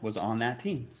Montana was on that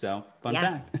team, so fun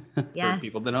fact for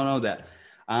people that don't know that.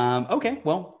 Okay,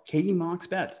 well, Katie Mox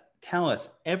Bets, tell us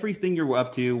everything you're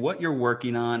up to, what you're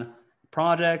working on,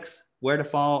 projects, where to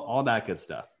follow, all that good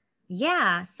stuff.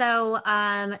 Yeah. So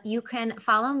you can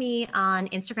follow me on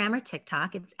Instagram or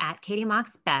TikTok. It's at Katie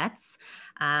Mox Bets.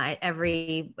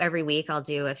 Every week I'll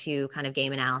do a few kind of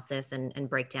game analysis and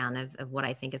breakdown of what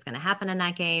I think is going to happen in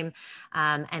that game.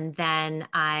 And then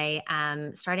I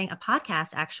am starting a podcast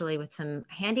actually with some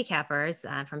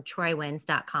handicappers from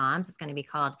TroyWins.com. So it's going to be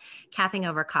called Capping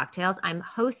Over Cocktails. I'm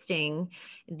hosting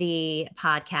the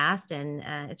podcast,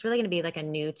 and it's really going to be like a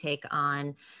new take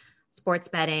on sports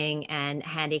betting and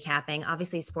handicapping.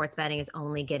 Obviously, sports betting is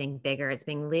only getting bigger. It's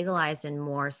being legalized in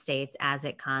more states as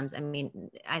it comes. I mean,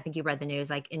 I think you read the news,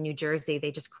 like in New Jersey,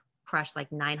 they just crushed like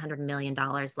 $900 million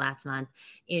last month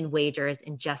in wagers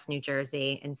in just New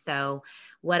Jersey. And so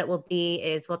what it will be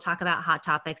is we'll talk about hot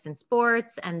topics in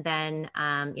sports, and then,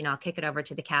 I'll kick it over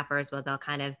to the cappers where they'll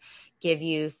kind of give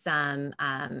you some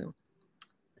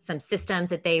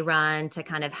systems that they run to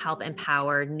kind of help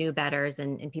empower new bettors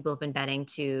and people who've been betting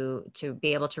to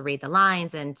be able to read the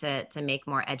lines and to make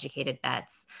more educated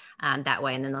bets that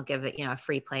way. And then they'll give it, a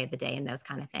free play of the day and those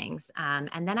kind of things.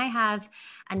 And then I have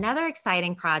another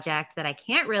exciting project that I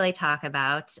can't really talk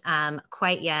about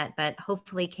quite yet, but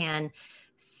hopefully can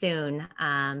soon.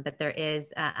 But there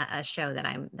is a show that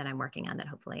I'm working on that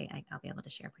hopefully I'll be able to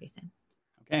share pretty soon.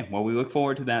 Okay. Well, we look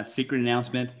forward to that secret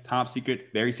announcement, top secret,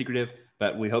 very secretive,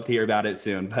 but we hope to hear about it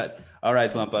soon. But all right,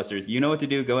 Slumpbusters, you know what to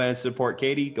do. Go ahead and support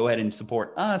Katie. Go ahead and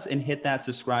support us and hit that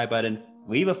subscribe button.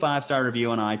 Leave a 5-star review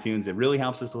on iTunes. It really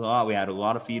helps us a lot. We had a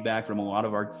lot of feedback from a lot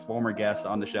of our former guests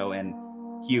on the show, and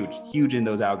huge in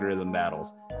those algorithm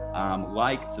battles.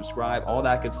 Like, subscribe, all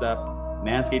that good stuff.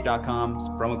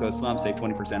 Manscaped.com, promo code SLUMP, save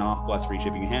 20% off plus free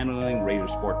shipping and handling.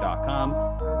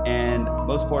 RazorSport.com. And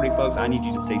most importantly, folks, I need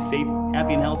you to stay safe,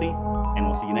 happy, and healthy. And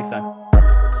we'll see you next time.